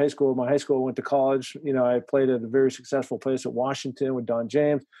school went to high school, my high school went to college. I played at a very successful place at Washington with Don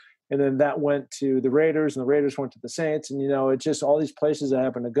James. And then that went to the Raiders, and the Raiders went to the Saints. And, it's just all these places I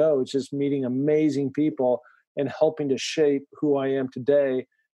happen to go. It's just meeting amazing people and helping to shape who I am today.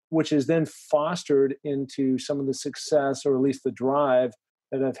 which is then fostered into some of the success, or at least the drive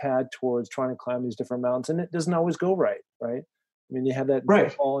that I've had towards trying to climb these different mountains. And it doesn't always go right. I mean, you have that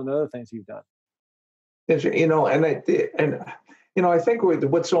all and other things you've done. I think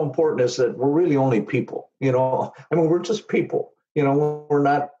what's so important is that we're really only people. We're just people. We're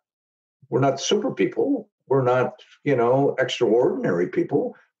not super people. We're not, extraordinary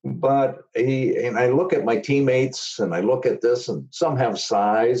people. But and I look at my teammates and I look at this, and some have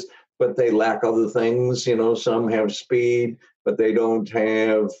size, but they lack other things. Some have speed, but they don't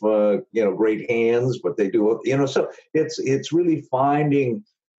have, great hands, but they do. So it's really finding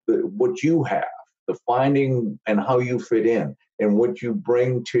what you have, the finding and how you fit in, and what you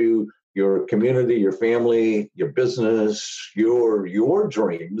bring to your community, your family, your business, your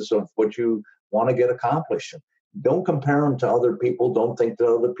dreams of what you want to get accomplished. Don't compare them to other people. Don't think that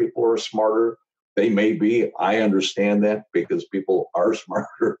other people are smarter. They may be. I understand that, because people are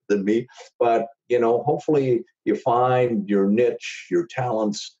smarter than me. But, hopefully you find your niche, your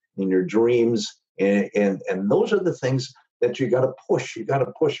talents, and your dreams. And those are the things that you got to push. You got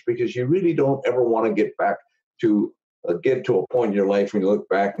to push, because you really don't ever want to get to a point in your life when you look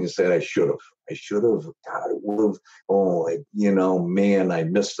back and you say, I should have, God, I would have, man, I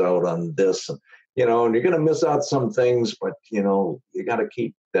missed out on this. And you're going to miss out some things, but, you got to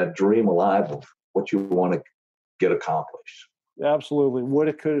keep that dream alive of what you want to get accomplished. Absolutely.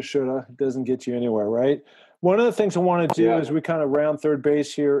 Woulda, coulda, shoulda doesn't get you anywhere, right? One of the things I want to do as we kind of round third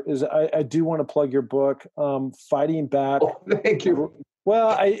base here is I do want to plug your book, Fighting Back. Oh, thank you. Well,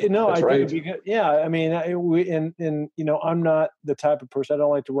 I think right. it'd be good. Yeah. I mean, I'm not the type of person, I don't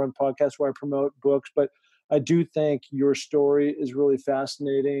like to run podcasts where I promote books, but I do think your story is really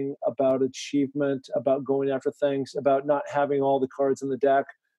fascinating about achievement, about going after things, about not having all the cards in the deck,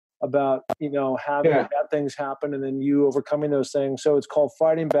 about, having bad things happen and then you overcoming those things. So it's called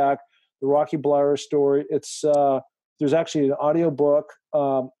Fighting Back, the Rocky Bleier story. It's there's actually an audio book,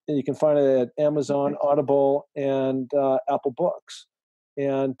 and you can find it at Amazon, Audible, and Apple Books.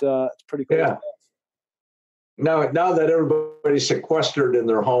 And it's pretty cool. Yeah. Now that everybody's sequestered in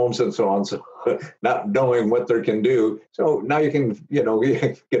their homes and so on, so not knowing what they can do, so now you can, get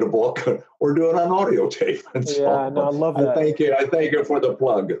a book or do it on audio tape. And so I love that. I thank you for the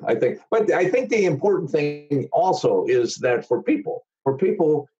plug. I think the important thing also is that for people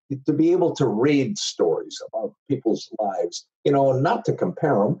to be able to read stories about people's lives, not to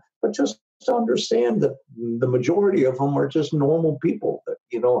compare them, but just to understand that the majority of them are just normal people that,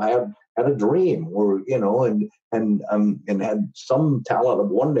 had a dream, or, and had some talent of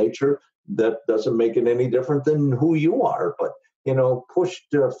one nature that doesn't make it any different than who you are, but,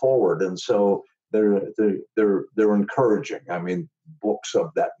 pushed forward. And so they're encouraging. I mean, books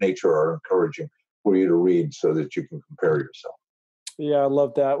of that nature are encouraging for you to read so that you can compare yourself. Yeah, I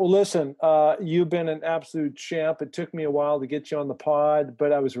love that. Well, listen, you've been an absolute champ. It took me a while to get you on the pod,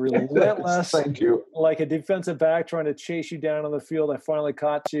 but I was relentless. Thank you. Like a defensive back trying to chase you down on the field. I finally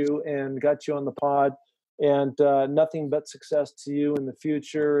caught you and got you on the pod. And nothing but success to you in the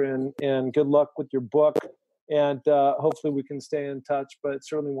future. And good luck with your book. And hopefully we can stay in touch. But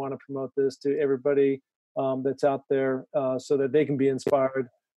certainly want to promote this to everybody that's out there so that they can be inspired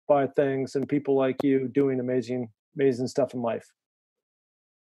by things and people like you doing amazing stuff in life.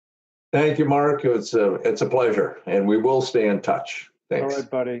 Thank you, Mark. It's a pleasure, and we will stay in touch. Thanks. All right,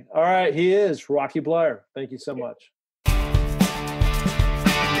 buddy. All right, he is Rocky Bleier. Thank you so much.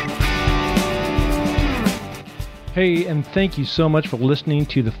 Hey, and thank you so much for listening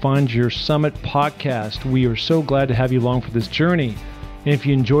to the Find Your Summit podcast. We are so glad to have you along for this journey. And if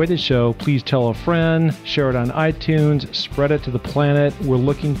you enjoy the show, please tell a friend, share it on iTunes, spread it to the planet. We're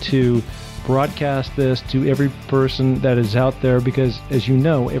looking to broadcast this to every person that is out there because, as you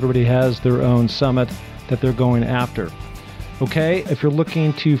know, everybody has their own summit that they're going after. Okay, if you're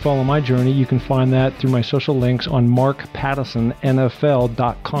looking to follow my journey, you can find that through my social links on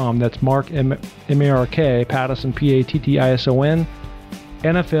markpattisonnfl.com. That's Mark, M-A-R-K, Pattison, P-A-T-T-I-S-O-N,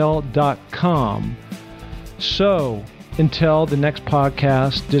 NFL.com. So, until the next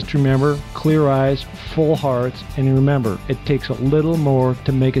podcast, just remember, clear eyes, full hearts, and remember, it takes a little more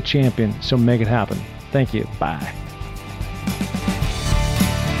to make a champion, so make it happen. Thank you. Bye.